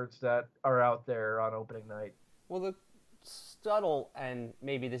 forwards that are out there on opening night. Well, the subtle, and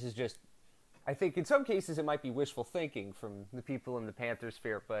maybe this is just, I think in some cases it might be wishful thinking from the people in the Panthers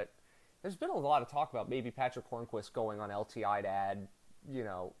sphere, but there's been a lot of talk about maybe Patrick Hornquist going on LTI to add,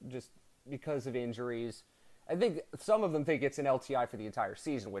 just because of injuries. I think some of them think it's an LTI for the entire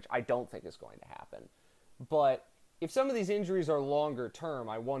season, which I don't think is going to happen. But if some of these injuries are longer term,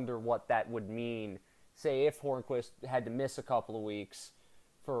 I wonder what that would mean. Say if Hornquist had to miss a couple of weeks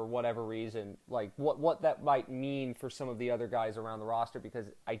for whatever reason, like what that might mean for some of the other guys around the roster, because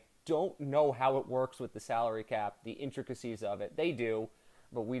I don't know how it works with the salary cap, the intricacies of it. They do,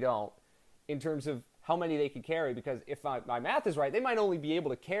 but we don't, in terms of how many they could carry, because if my math is right, they might only be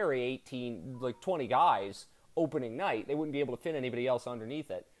able to carry 20 guys opening night. They wouldn't be able to fit anybody else underneath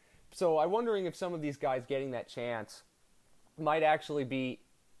it. So I'm wondering if some of these guys getting that chance might actually be,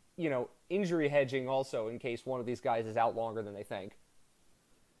 injury hedging also in case one of these guys is out longer than they think.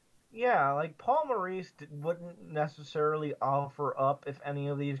 Yeah, like Paul Maurice wouldn't necessarily offer up if any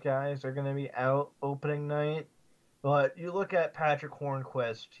of these guys are going to be out opening night. But you look at Patrick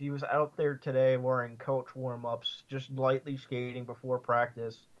Hornquist. He was out there today wearing coach warm-ups, just lightly skating before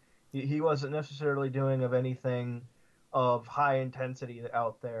practice. He wasn't necessarily doing anything of high intensity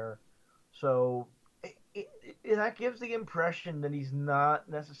out there. So that gives the impression that he's not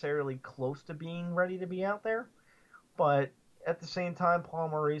necessarily close to being ready to be out there. But at the same time, Paul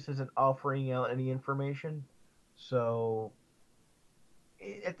Maurice isn't offering out any information. So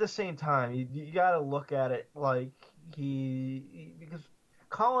at the same time, you got to look at it like because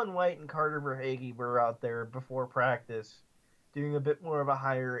Colin White and Carter Verhaeghe were out there before practice doing a bit more of a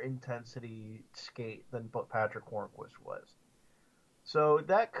higher intensity skate than Patrick Hornquist was. So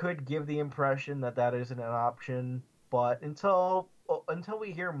that could give the impression that isn't an option, but until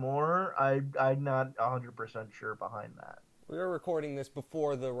we hear more, I'm not 100% sure behind that. We are recording this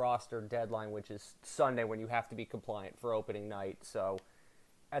before the roster deadline, which is Sunday when you have to be compliant for opening night. So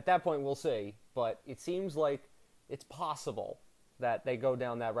at that point, we'll see. But it seems like it's possible that they go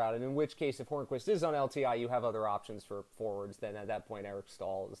down that route. And in which case, if Hornquist is on LTI, you have other options for forwards. Then at that point, Eric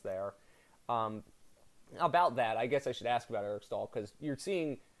Stahl is there. About that, I guess I should ask about Eric Stahl, because you're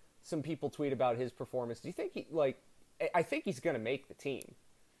seeing some people tweet about his performance. Do you think I think he's going to make the team.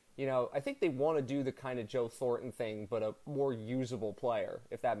 I think they want to do the kind of Joe Thornton thing, but a more usable player,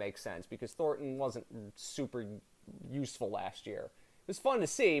 if that makes sense, because Thornton wasn't super useful last year. It was fun to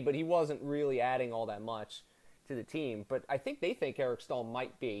see, but he wasn't really adding all that much. to the team. But I think they think Eric Stahl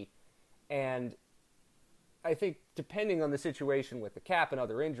might be. And I think depending on the situation with the cap and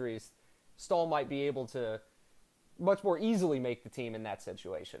other injuries, Stahl might be able to much more easily make the team in that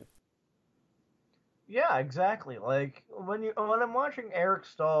situation. Yeah, exactly. Like when I'm watching Eric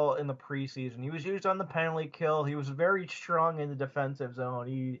Stahl in the preseason, he was used on the penalty kill. He was very strong in the defensive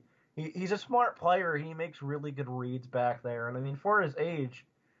zone. He's a smart player. He makes really good reads back there. And I mean, for his age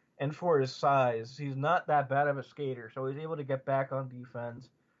and for his size, he's not that bad of a skater. So he's able to get back on defense.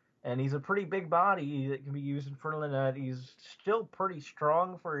 And he's a pretty big body that can be used in front of the net. He's still pretty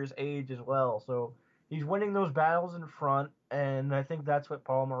strong for his age as well. So he's winning those battles in front, and I think that's what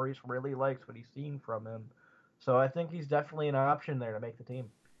Paul Maurice really likes, what he's seen from him. So I think he's definitely an option there to make the team.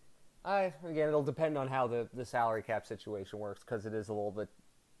 Again, it'll depend on how the salary cap situation works, because it is a little bit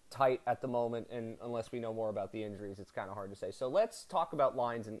tight at the moment, and unless we know more about the injuries, it's kind of hard to say. So let's talk about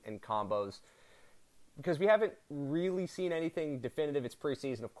lines and combos, because we haven't really seen anything definitive. It's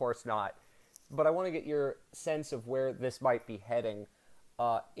preseason, of course not, but I want to get your sense of where this might be heading.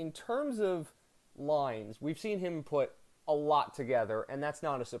 In terms of lines, we've seen him put a lot together, and that's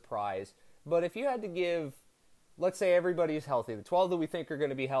not a surprise. But if you had to give, let's say everybody is healthy, the 12 that we think are going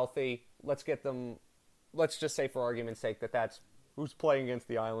to be healthy, let's just say for argument's sake that's who's playing against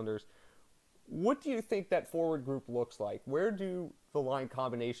the Islanders. What do you think that forward group looks like? Where do the line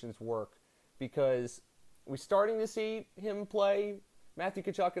combinations work? Because we're starting to see him play Matthew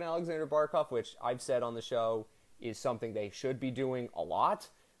Tkachuk and Alexander Barkov, which I've said on the show is something they should be doing a lot.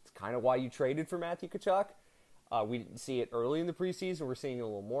 It's kind of why you traded for Matthew Tkachuk. We didn't see it early in the preseason. We're seeing it a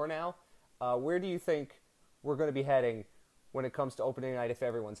little more now. Where do you think we're going to be heading when it comes to opening night if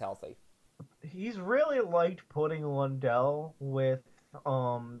everyone's healthy? He's really liked putting Lundell with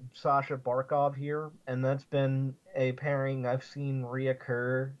Sasha Barkov here, and that's been a pairing I've seen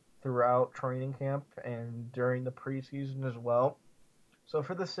reoccur throughout training camp and during the preseason as well. So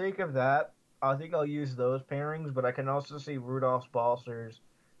for the sake of that, I think I'll use those pairings, but I can also see Rudolph Balcers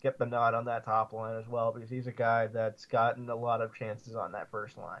get the nod on that top line as well, because he's a guy that's gotten a lot of chances on that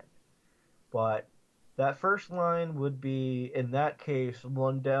first line. But that first line would be, in that case,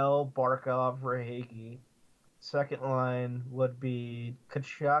 Lundell, Barkov, Verhaeghe. Second line would be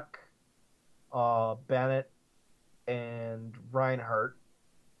Tkachuk, Bennett, and Reinhart.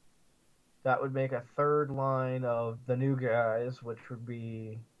 That would make a third line of the new guys, which would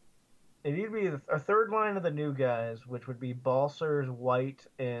be... It'd be a third line of the new guys, which would be Balcers, White,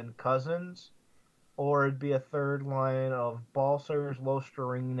 and Cousins. Or it'd be a third line of Balcers,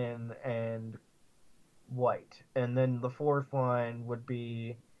 Luostarinen, and White. And then the fourth line would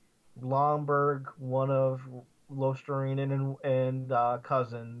be Lomberg, one of Luostarinen and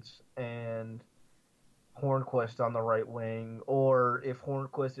Cousins, and Hornquist on the right wing. Or if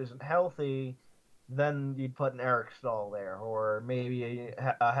Hornquist isn't healthy, then you'd put an Eric Stahl there, or maybe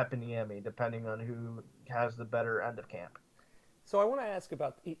a Heponiemi, depending on who has the better end of camp. So I want to ask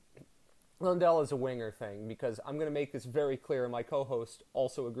about Lundell as a winger thing, because I'm going to make this very clear, and my co-host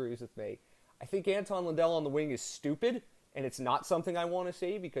also agrees with me. I think Anton Lundell on the wing is stupid, and it's not something I want to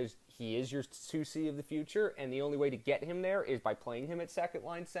see, because he is your 2C of the future, and the only way to get him there is by playing him at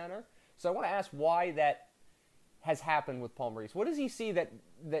second-line center. So I want to ask why that has happened with Paul Maurice. What does he see that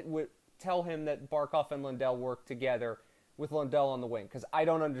would tell him that Barkov and Lundell work together with Lundell on the wing? Because I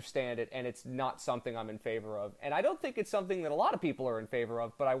don't understand it, and it's not something I'm in favor of. And I don't think it's something that a lot of people are in favor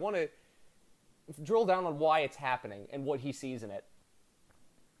of, but I want to drill down on why it's happening and what he sees in it.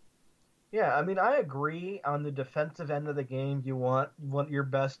 Yeah, I mean, I agree on the defensive end of the game. You want your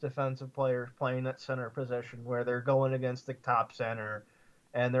best defensive players playing that center position where they're going against the top center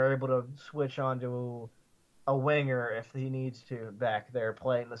and they're able to switch onto a winger if he needs to back there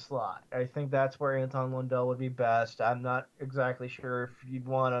playing the slot. I think that's where Anton Lundell would be best. I'm not exactly sure if you'd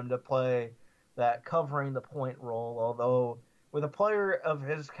want him to play that covering the point role, although with a player of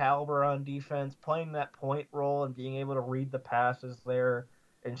his caliber on defense, playing that point role and being able to read the passes there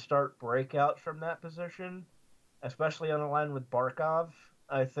and start breakouts from that position, especially on a line with Barkov,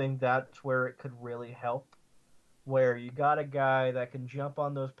 I think that's where it could really help. Where you got a guy that can jump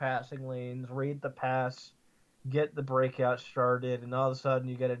on those passing lanes, read the pass, get the breakout started, and all of a sudden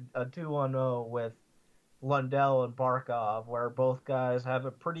you get a 2-on-0 with Lundell and Barkov, where both guys have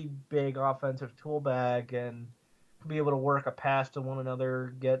a pretty big offensive tool bag and be able to work a pass to one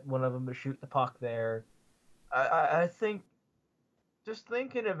another, get one of them to shoot the puck there. I think, just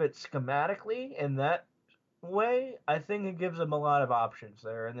thinking of it schematically in that way, I think it gives them a lot of options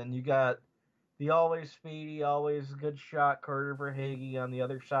there. And then you got the always speedy, always good shot Carter Verhaeghe on the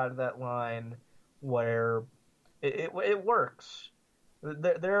other side of that line, where it works.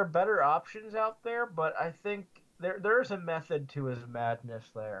 There are better options out there, but I think there's a method to his madness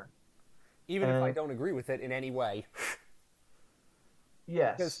there. Even if I And don't agree with it in any way.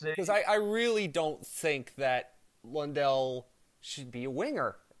 yes, Because I really don't think that Lundell should be a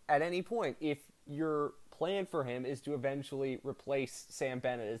winger at any point. If your plan for him is to eventually replace Sam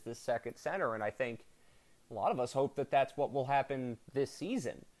Bennett as the second center, and I think a lot of us hope that that's what will happen this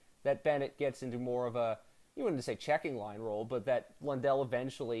season, that Bennett gets into more of a, you wouldn't say checking line role, but that Lundell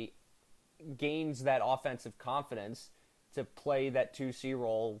eventually gains that offensive confidence to play that 2C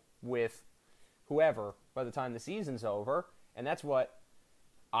role with whoever by the time the season's over. And that's what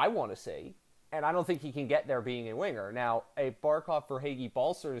I want to see. And I don't think he can get there being a winger. Now, a Barkov for Hagee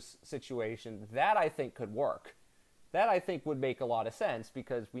Balcers situation, that I think could work. That I think would make a lot of sense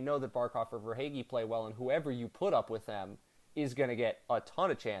because we know that Barkov or Verhage play well, and whoever you put up with them is going to get a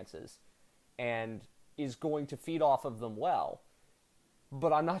ton of chances and is going to feed off of them well.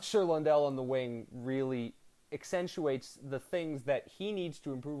 But I'm not sure Lundell on the wing really accentuates the things that he needs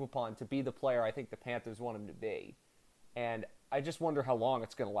to improve upon to be the player I think the Panthers want him to be. And I just wonder how long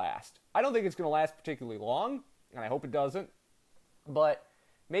it's going to last. I don't think it's going to last particularly long, and I hope it doesn't. But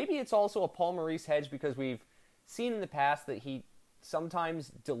maybe it's also a Paul Maurice hedge because we've seen in the past that he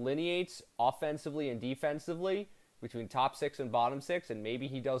sometimes delineates offensively and defensively between top six and bottom six, and maybe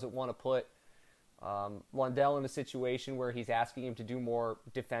he doesn't want to put Lundell in a situation where he's asking him to do more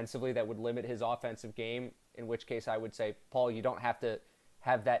defensively that would limit his offensive game, in which case I would say, Paul, you don't have to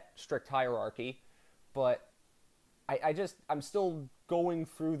have that strict hierarchy. But I'm still going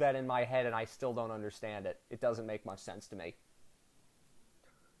through that in my head, and I still don't understand it. It doesn't make much sense to me.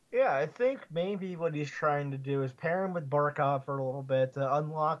 yeah, I think maybe what he's trying to do is pair him with Barkov for a little bit to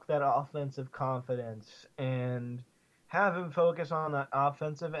unlock that offensive confidence and have him focus on that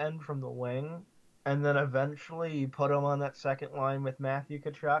offensive end from the wing, and then eventually you put him on that second line with Matthew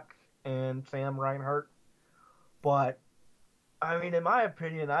Tkachuk and Sam Reinhart. But I mean, in my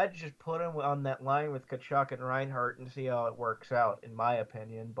opinion, I'd just put him on that line with Tkachuk and Reinhart and see how it works out. In my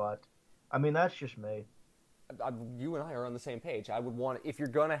opinion, but I mean that's just me. You and I are on the same page. I would want, if you're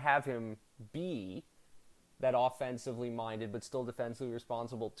going to have him be that offensively minded but still defensively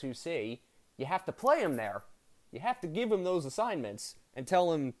responsible 2C, you have to play him there. You have to give him those assignments and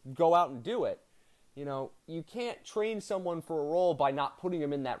tell him go out and do it. You know, you can't train someone for a role by not putting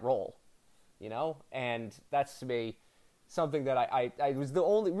him in that role. You know, and that's to me something that I was the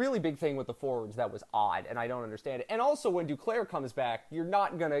only really big thing with the forwards that was odd, and I don't understand it. And also, when Duclair comes back, you're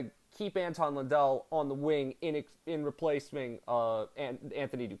not going to keep Anton Lundell on the wing in replacing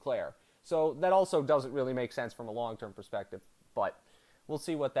Anthony Duclair. So that also doesn't really make sense from a long-term perspective. But we'll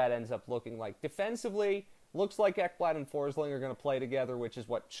see what that ends up looking like. Defensively, looks like Ekblad and Forsling are going to play together, which is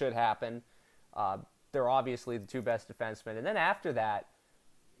what should happen. They're obviously the two best defensemen. And then after that,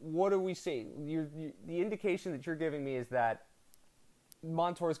 what do we see? The indication that you're giving me is that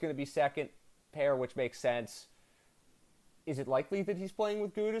Montour is going to be second pair, which makes sense. Is it likely that he's playing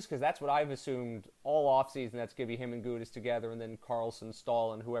with Gudas? Because that's what I've assumed all offseason. That's going to be him and Gudas together, and then Karlsson,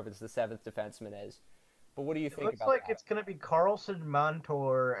 Stahl, and whoever the seventh defenseman is. But what do you think about that? Looks like it's going to be Karlsson,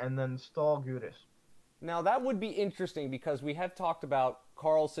 Montour, and then Stahl, Gudas. Now, that would be interesting because we have talked about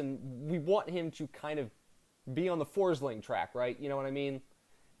Karlsson. We want him to kind of be on the Forsling track, right? You know what I mean?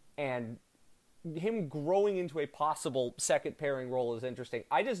 And him growing into a possible second pairing role is interesting.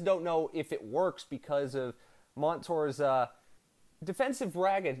 I just don't know if it works because of Montour's defensive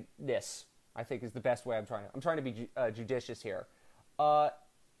raggedness, I think is the best way I'm trying to be judicious here.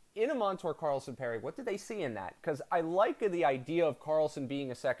 In a Montour-Karlsson pairing, what did they see in that? Because I like the idea of Karlsson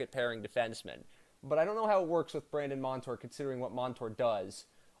being a second pairing defenseman, but I don't know how it works with Brandon Montour considering what Montour does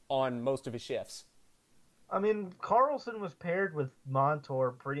on most of his shifts. I mean, Karlsson was paired with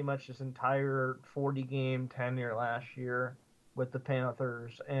Montour pretty much his entire 40-game tenure last year with the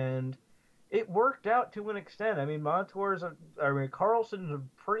Panthers, and it worked out to an extent. I mean, Karlsson's a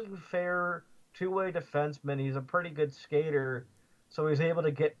pretty fair two-way defenseman. He's a pretty good skater, so he's able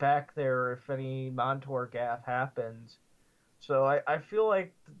to get back there if any Montour gaffe happens. So I feel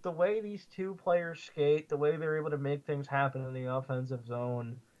like the way these two players skate, the way they're able to make things happen in the offensive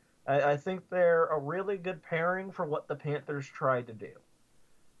zone, I think they're a really good pairing for what the Panthers tried to do.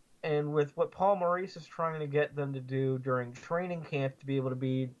 And with what Paul Maurice is trying to get them to do during training camp to be able to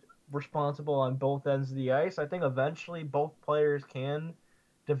be responsible on both ends of the ice, I think eventually both players can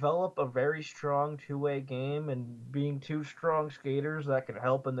develop a very strong two-way game, and being two strong skaters that can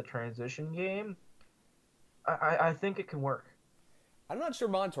help in the transition game, I think it can work. I'm not sure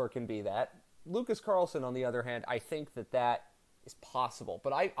Montour can be that. Lucas Karlsson, on the other hand, I think that is possible.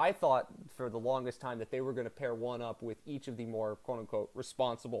 But I thought for the longest time that they were going to pair one up with each of the more quote-unquote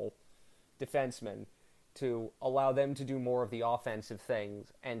responsible defensemen to allow them to do more of the offensive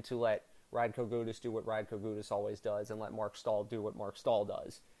things and to let Radko Gudas do what Radko Gudas always does and let Mark Stahl do what Mark Stahl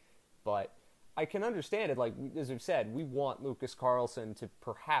does. But I can understand it. Like, as we've said, we want Lucas Carlsson to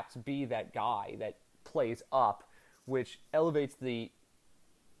perhaps be that guy that plays up, which elevates the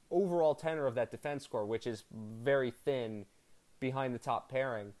overall tenor of that defense score, which is very thin behind the top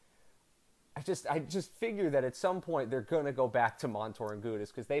pairing. I just figure that at some point they're going to go back to Montour and Gudas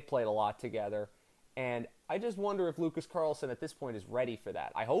because they played a lot together. And I just wonder if Lucas Carlsson at this point is ready for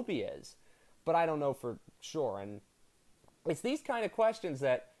that. I hope he is, but I don't know for sure. And it's these kind of questions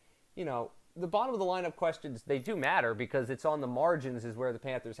that, you know, the bottom of the lineup questions, they do matter because it's on the margins is where the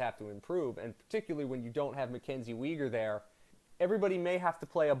Panthers have to improve. And particularly when you don't have Mackenzie Weegar there, everybody may have to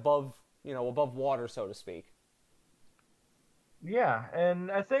play above water, so to speak. Yeah,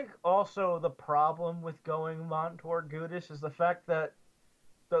 and I think also the problem with going Montour Gudas is the fact that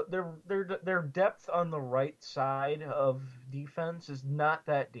their depth on the right side of defense is not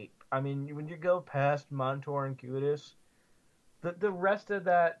that deep. I mean, when you go past Montour and Gudas, the rest of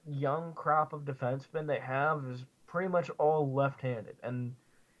that young crop of defensemen they have is pretty much all left-handed. And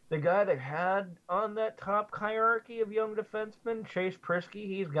the guy they had on that top hierarchy of young defensemen, Chase Prisky,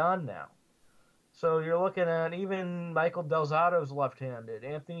 he's gone now. So you're looking at even Michael Del Zotto's left-handed,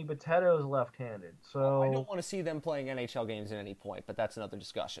 Anthony Bitetto's left-handed. So I don't want to see them playing NHL games at any point, but that's another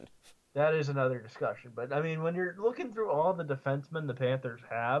discussion. That is another discussion. But, I mean, when you're looking through all the defensemen the Panthers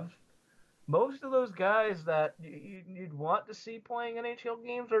have, most of those guys that you'd want to see playing NHL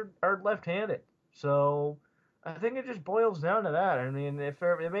games are left-handed. So I think it just boils down to that. I mean, if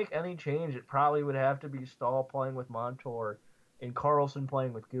they make any change, it probably would have to be Stahl playing with Montour and Carlsson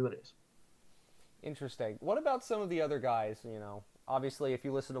playing with Gudas. Interesting. What about some of the other guys? You know, obviously, if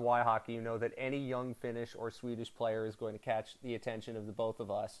you listen to Y Hockey, you know that any young Finnish or Swedish player is going to catch the attention of the both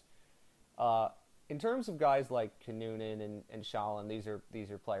of us. In terms of guys like Kinnunen and Shalin, these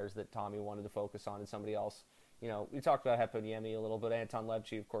are players that Tommy wanted to focus on, and somebody else. You know, we talked about Heponiemi a little bit. Anton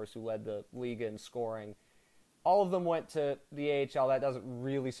Lebchi, of course, who led the league in scoring. All of them went to the AHL. That doesn't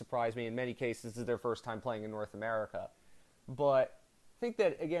really surprise me. In many cases, it's their first time playing in North America. But I think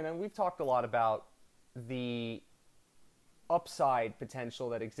that, again, and we've talked a lot about the upside potential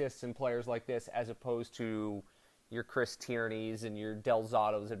that exists in players like this as opposed to your Chris Tierneys and your Del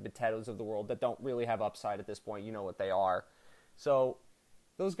Zottos and Bitettos of the world that don't really have upside at this point. You know what they are. So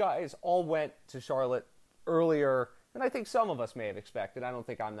those guys all went to Charlotte earlier than I think some of us may have expected. I don't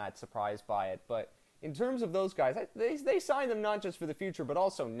think I'm that surprised by it. But in terms of those guys, they signed them not just for the future but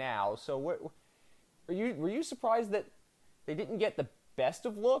also now. So were you surprised that they didn't get the best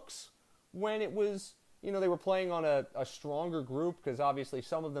of looks when it was, you know, they were playing on a stronger group? Because obviously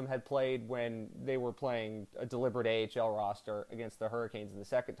some of them had played when they were playing a deliberate AHL roster against the Hurricanes in the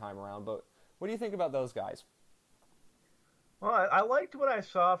second time around. But what do you think about those guys? Well, I liked what I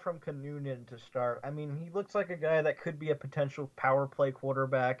saw from Kinnunen to start. I mean, he looks like a guy that could be a potential power play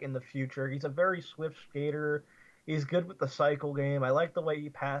quarterback in the future. He's a very swift skater. He's good with the cycle game. I like the way he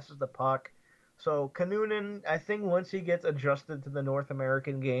passes the puck. So Kinnunen, I think once he gets adjusted to the North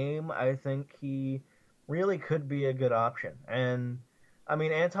American game, I think he really could be a good option. And, I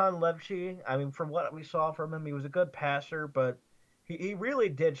mean, Anton Lebchi, I mean, from what we saw from him, he was a good passer, but he really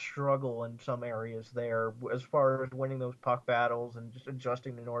did struggle in some areas there as far as winning those puck battles and just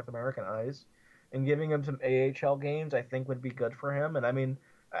adjusting to North American ice. And giving him some AHL games, I think, would be good for him. And, I mean,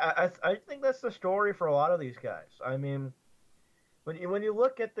 I think that's the story for a lot of these guys. I mean, when you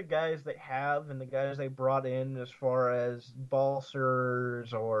look at the guys they have and the guys they brought in as far as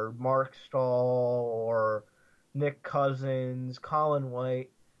Balcers or Mark Stahl or Nick Cousins, Colin White,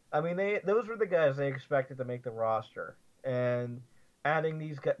 I mean, those were the guys they expected to make the roster. And adding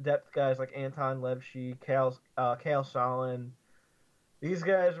these depth guys like Anton Lebchi, Kale Solin, these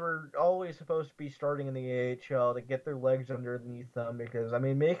guys were always supposed to be starting in the AHL to get their legs underneath them because, I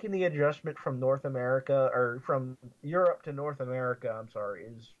mean, making the adjustment from North America, or from Europe to North America,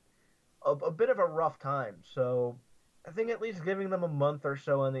 is a bit of a rough time. So I think at least giving them a month or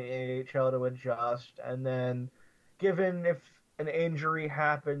so in the AHL to adjust, and then given if an injury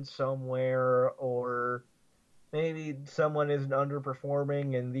happens somewhere or maybe someone isn't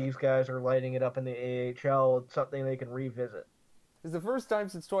underperforming and these guys are lighting it up in the AHL, it's something they can revisit. It's the first time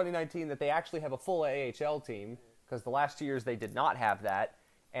since 2019 that they actually have a full AHL team, because the last 2 years they did not have that.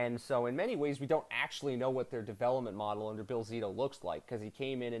 And so in many ways we don't actually know what their development model under Bill Zito looks like, because he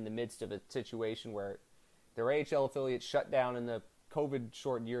came in the midst of a situation where their AHL affiliate shut down in the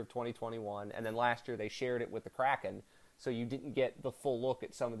COVID-shortened year of 2021, and then last year they shared it with the Kraken. so you didn't get the full look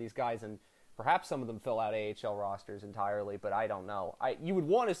at some of these guys, and perhaps some of them fill out AHL rosters entirely, but I don't know. You would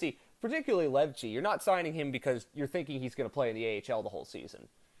want to see, particularly Levchi. You're not signing him because you're thinking he's going to play in the AHL the whole season.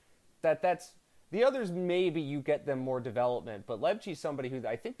 That's the others. Maybe you get them more development, but Levchi's somebody who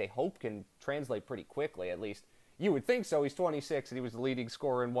I think they hope can translate pretty quickly. At least you would think so. He's 26 and he was the leading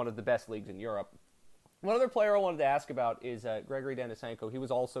scorer in one of the best leagues in Europe. One other player I wanted to ask about is Gregory Denisenko. He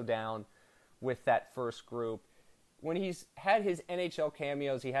was also down with that first group. When he's had his NHL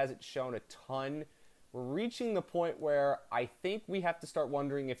cameos, he hasn't shown a ton. We're reaching the point where I think we have to start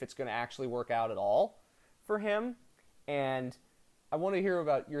wondering if it's going to actually work out at all for him. And I want to hear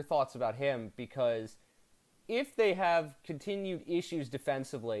about your thoughts about him, because if they have continued issues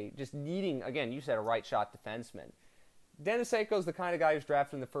defensively, just needing, again, you said a right shot defenseman, Denisenko's the kind of guy who's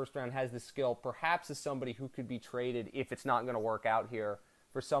drafted in the first round, has the skill, perhaps is somebody who could be traded if it's not going to work out here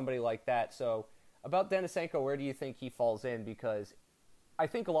for somebody like that. So about Denisenko, where do you think he falls in? Because I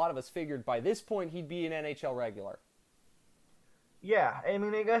think a lot of us figured by this point he'd be an NHL regular. Yeah, I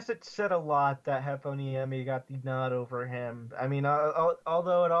mean, I guess it said a lot that Heponiemi got the nod over him. I mean,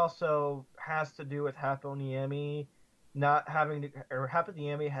 although it also has to do with Heponiemi not having to, or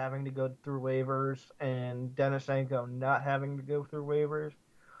Heponiemi having to go through waivers and Denisenko not having to go through waivers.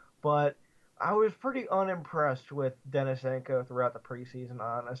 But I was pretty unimpressed with Denisenko throughout the preseason,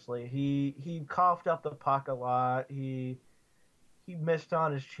 honestly. He coughed up the puck a lot. He missed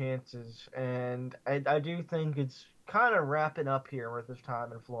on his chances, and I do think it's kind of wrapping up here with his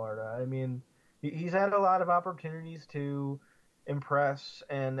time in Florida. I mean, he's had a lot of opportunities to impress,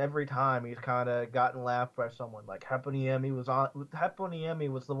 and every time he's kind of gotten laughed by someone. Like Heponiemi was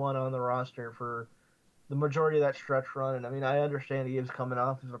the one on the roster for the majority of that stretch run, and I mean, I understand he is coming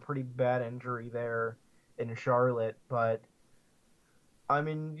off of a pretty bad injury there in Charlotte, but I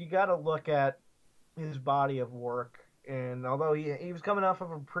mean, you got to look at his body of work. And although he was coming off of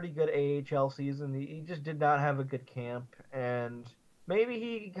a pretty good AHL season, he just did not have a good camp. And maybe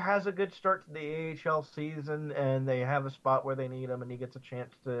he has a good start to the AHL season, and they have a spot where they need him, and he gets a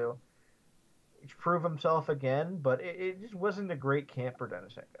chance to prove himself again. But it just wasn't a great camp for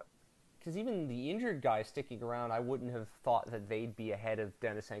Denisenko. Because even the injured guys sticking around, I wouldn't have thought that they'd be ahead of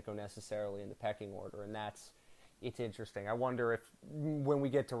Denisenko necessarily in the pecking order, and it's interesting. I wonder if, when we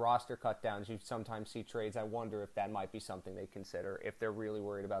get to roster cutdowns, you sometimes see trades. I wonder if that might be something they consider, if they're really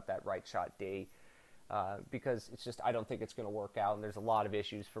worried about that right shot D. Because it's just, I don't think it's going to work out, and there's a lot of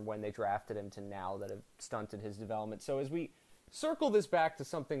issues from when they drafted him to now that have stunted his development. So as we circle this back to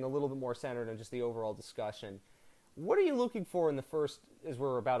something a little bit more centered on just the overall discussion, what are you looking for in the first, as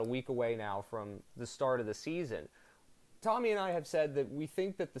we're about a week away now from the start of the season? Tommy and I have said that we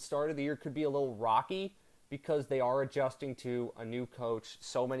think that the start of the year could be a little rocky, because they are adjusting to a new coach,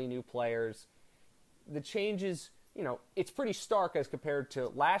 so many new players. The changes, it's pretty stark as compared to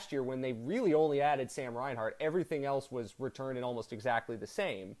last year when they really only added Sam Reinhart. Everything else was returned in almost exactly the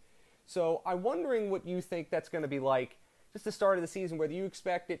same. So I'm wondering what you think that's going to be like, just the start of the season, whether you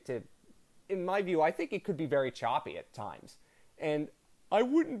expect it to, in my view, I think it could be very choppy at times. And I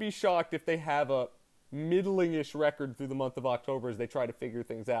wouldn't be shocked if they have a middling-ish record through the month of October as they try to figure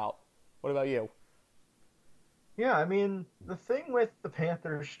things out. What about you? Yeah, I mean, the thing with the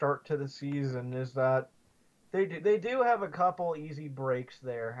Panthers' start to the season is that they do have a couple easy breaks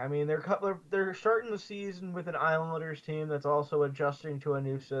there. I mean, they're starting the season with an Islanders team that's also adjusting to a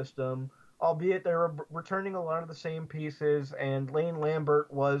new system, albeit they're returning a lot of the same pieces, and Lane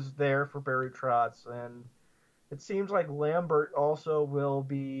Lambert was there for Barry Trotz, and it seems like Lambert also will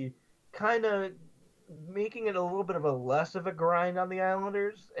be kind of making it a little bit of a less of a grind on the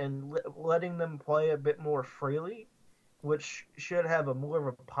Islanders and letting them play a bit more freely, which should have a more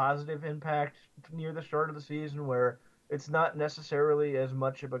of a positive impact near the start of the season, where it's not necessarily as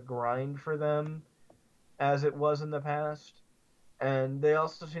much of a grind for them as it was in the past. And they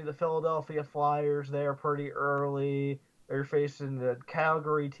also see the Philadelphia Flyers there pretty early. They're facing the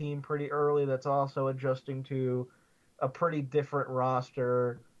Calgary team pretty early that's also adjusting to a pretty different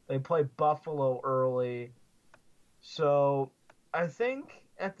roster. They play Buffalo early. So I think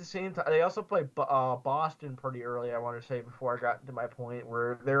at the same time, they also play Boston pretty early, I want to say, before I got to my point,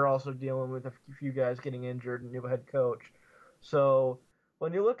 where they're also dealing with a few guys getting injured and new head coach. So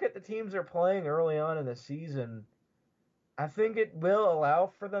when you look at the teams they're playing early on in the season, I think it will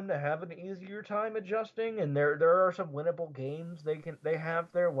allow for them to have an easier time adjusting, and there are some winnable games they have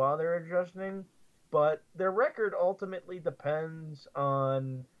there while they're adjusting. But their record ultimately depends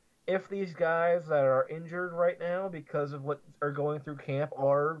on if these guys that are injured right now because of what are going through camp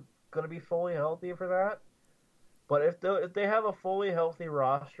are going to be fully healthy for that. But if they have a fully healthy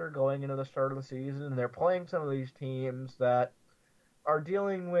roster going into the start of the season, and they're playing some of these teams that are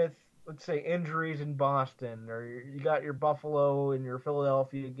dealing with, let's say, injuries in Boston, or you got your Buffalo and your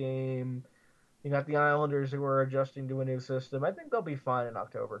Philadelphia game, you got the Islanders who are adjusting to a new system, I think they'll be fine in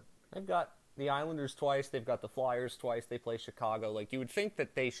October. They've got the Islanders twice. They've got the Flyers twice. They play Chicago. Like, you would think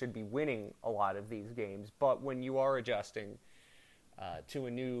that they should be winning a lot of these games, but when you are adjusting to a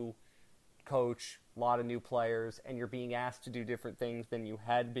new coach, a lot of new players, and you're being asked to do different things than you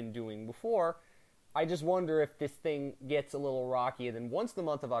had been doing before, I just wonder if this thing gets a little rocky. And then once the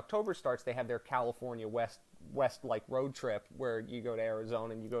month of October starts, they have their California West like road trip where you go to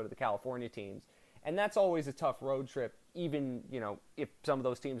Arizona and you go to the California teams. And that's always a tough road trip, even, if some of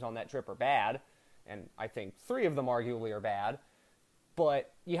those teams on that trip are bad. And I think 3 of them arguably are bad.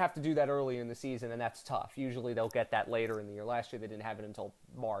 But you have to do that early in the season, and that's tough. Usually they'll get that later in the year. Last year they didn't have it until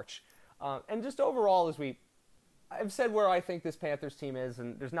March. And just overall, I've said where I think this Panthers team is,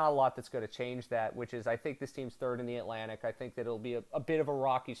 and there's not a lot that's going to change that, which is I think this team's 3rd in the Atlantic. I think that it'll be a bit of a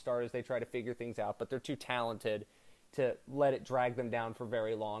rocky start as they try to figure things out, but they're too talented to let it drag them down for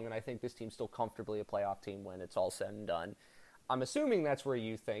very long, and I think this team's still comfortably a playoff team when it's all said and done. I'm assuming that's where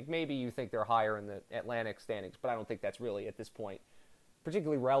you think. Maybe you think they're higher in the Atlantic standings, but I don't think that's really, at this point,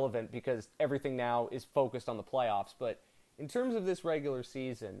 particularly relevant because everything now is focused on the playoffs. But in terms of this regular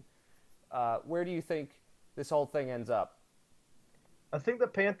season, where do you think this whole thing ends up? I think the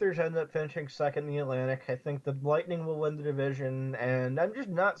Panthers end up finishing 2nd in the Atlantic. I think the Lightning will win the division, and I'm just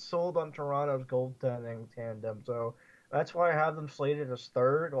not sold on Toronto's goaltending tandem. So that's why I have them slated as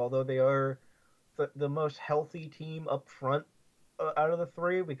 3rd, although they are the most healthy team up front out of the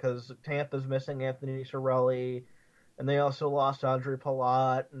 3 because Tampa's missing Anthony Cirelli, and they also lost Andre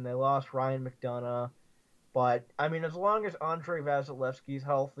Palat, and they lost Ryan McDonough. But, I mean, as long as Andre Vasilevsky's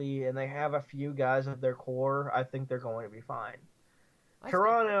healthy and they have a few guys of their core, I think they're going to be fine. I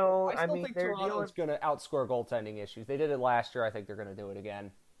Toronto, still think Toronto's going to outscore goaltending issues. They did it last year. I think they're going to do it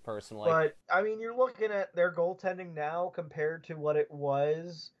again, personally. But, I mean, you're looking at their goaltending now compared to what it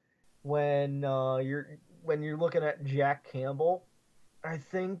was when you're looking at Jack Campbell. I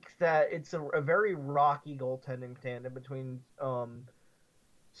think that it's a very rocky goaltending tandem between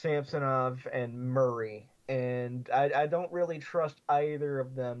Samsonov and Murray. And I don't really trust either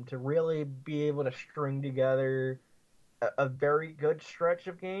of them to really be able to string together a very good stretch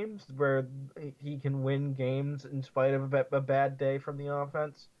of games where he can win games in spite of a bad day from the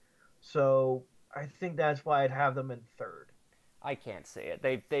offense. So I think that's why I'd have them in 3rd. I can't see it.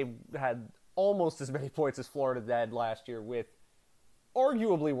 They had almost as many points as Florida did last year with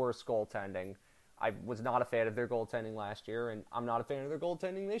arguably worse goaltending. I was not a fan of their goaltending last year, and I'm not a fan of their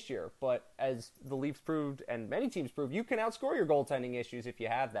goaltending this year. But as the Leafs proved, and many teams proved, you can outscore your goaltending issues if you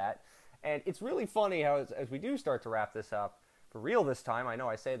have that. And it's really funny how, as we do start to wrap this up, for real this time, I know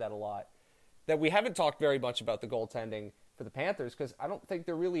I say that a lot, that we haven't talked very much about the goaltending for the Panthers, because I don't think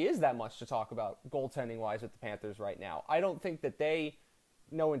there really is that much to talk about goaltending-wise with the Panthers right now. I don't think that they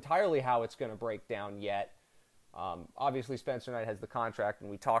know entirely how it's going to break down yet. Obviously, Spencer Knight has the contract,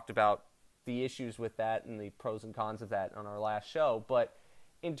 and we talked about the issues with that and the pros and cons of that on our last show. But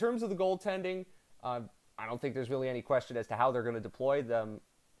in terms of the goaltending, I don't think there's really any question as to how they're going to deploy them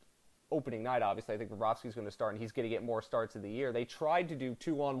opening night. Obviously, I think Bobrovsky's going to start, and he's going to get more starts of the year. They tried to do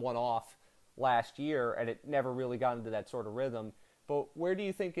 2-on, 1-off last year, and it never really got into that sort of rhythm. But where do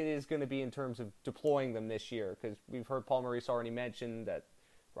you think it is going to be in terms of deploying them this year? Because we've heard Paul Maurice already mention that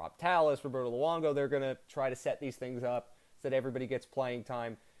Rob Tallis, Roberto Luongo, they're going to try to set these things up so that everybody gets playing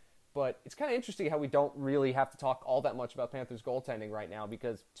time. But it's kind of interesting how we don't really have to talk all that much about Panthers goaltending right now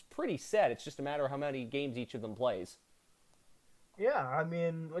because it's pretty set. It's just a matter of how many games each of them plays. Yeah, I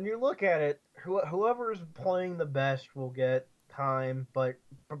mean, when you look at it, whoever's playing the best will get time, but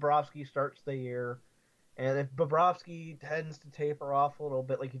Bobrovsky starts the year. And if Bobrovsky tends to taper off a little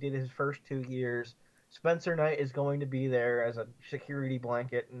bit like he did his first 2 years, Spencer Knight is going to be there as a security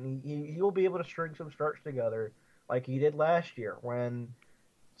blanket, and he will be able to string some starts together like he did last year when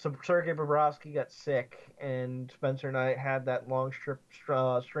Sergei Bobrovsky got sick and Spencer Knight had that long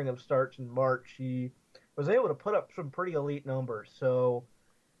string of starts in March. He was able to put up some pretty elite numbers. So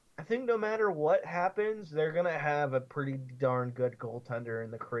I think no matter what happens, they're going to have a pretty darn good goaltender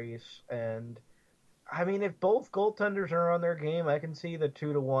in the crease. And, I mean, if both goaltenders are on their game, I can see the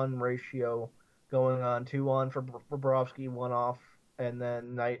 2-to-1 ratio going on. 2 on for Bobrovsky, 1 off, and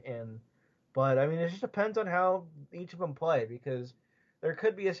then Knight in. But, I mean, it just depends on how each of them play because there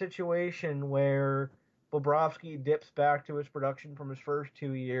could be a situation where Bobrovsky dips back to his production from his first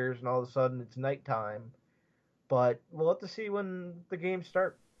 2 years and all of a sudden it's nighttime. But we'll have to see when the games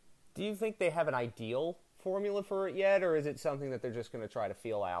start. Do you think they have an ideal formula for it yet, or is it something that they're just going to try to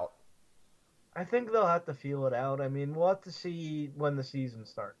feel out? I think they'll have to feel it out. I mean, we'll have to see when the season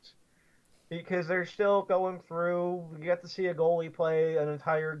starts. Because they're still going through. We get to see a goalie play an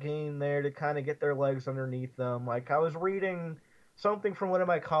entire game there to kind of get their legs underneath them. Like, I was reading something from one of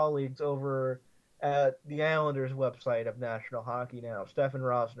my colleagues over at the Islanders website of National Hockey Now, Stefan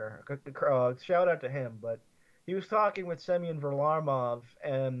Rosner. Shout out to him. But he was talking with Semyon Varlamov,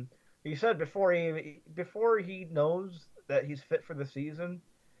 and he said before he knows that he's fit for the season,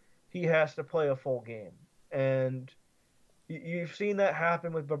 he has to play a full game. And you've seen that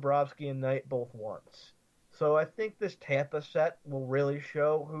happen with Bobrovsky and Knight both once. So I think this Tampa set will really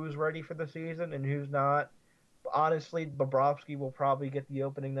show who's ready for the season and who's not. Honestly, Bobrovsky will probably get the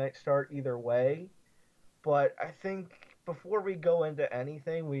opening night start either way. But I think before we go into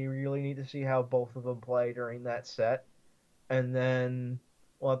anything, we really need to see how both of them play during that set. And then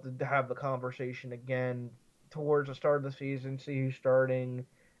we'll have to have the conversation again towards the start of the season, see who's starting,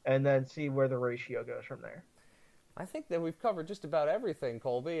 and then see where the ratio goes from there. I think that we've covered just about everything,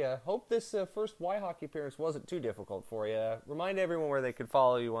 Colby. Hope this first Y Hockey appearance wasn't too difficult for you. Remind everyone where they could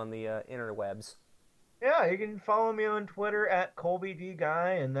follow you on the interwebs. Yeah, you can follow me on Twitter at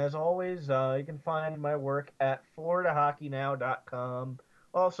ColbyDGuy, and as always, you can find my work at FloridaHockeyNow.com.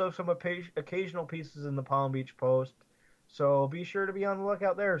 Also, some occasional pieces in the Palm Beach Post, so be sure to be on the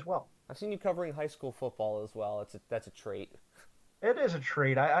lookout there as well. I've seen you covering high school football as well. That's a trait. It is a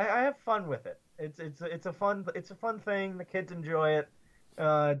treat. I have fun with it. It's a fun thing. The kids enjoy it.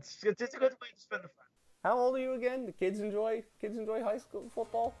 It's a good way to spend the fun. How old are you again? The kids enjoy high school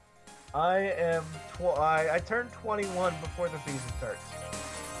football? I turned 21 before the season starts.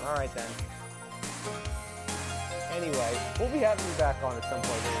 All right then. Anyway, we'll be having you back on at some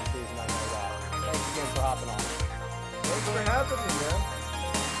point during the season. I know that. Thanks again for hopping on. Thanks for having me, man.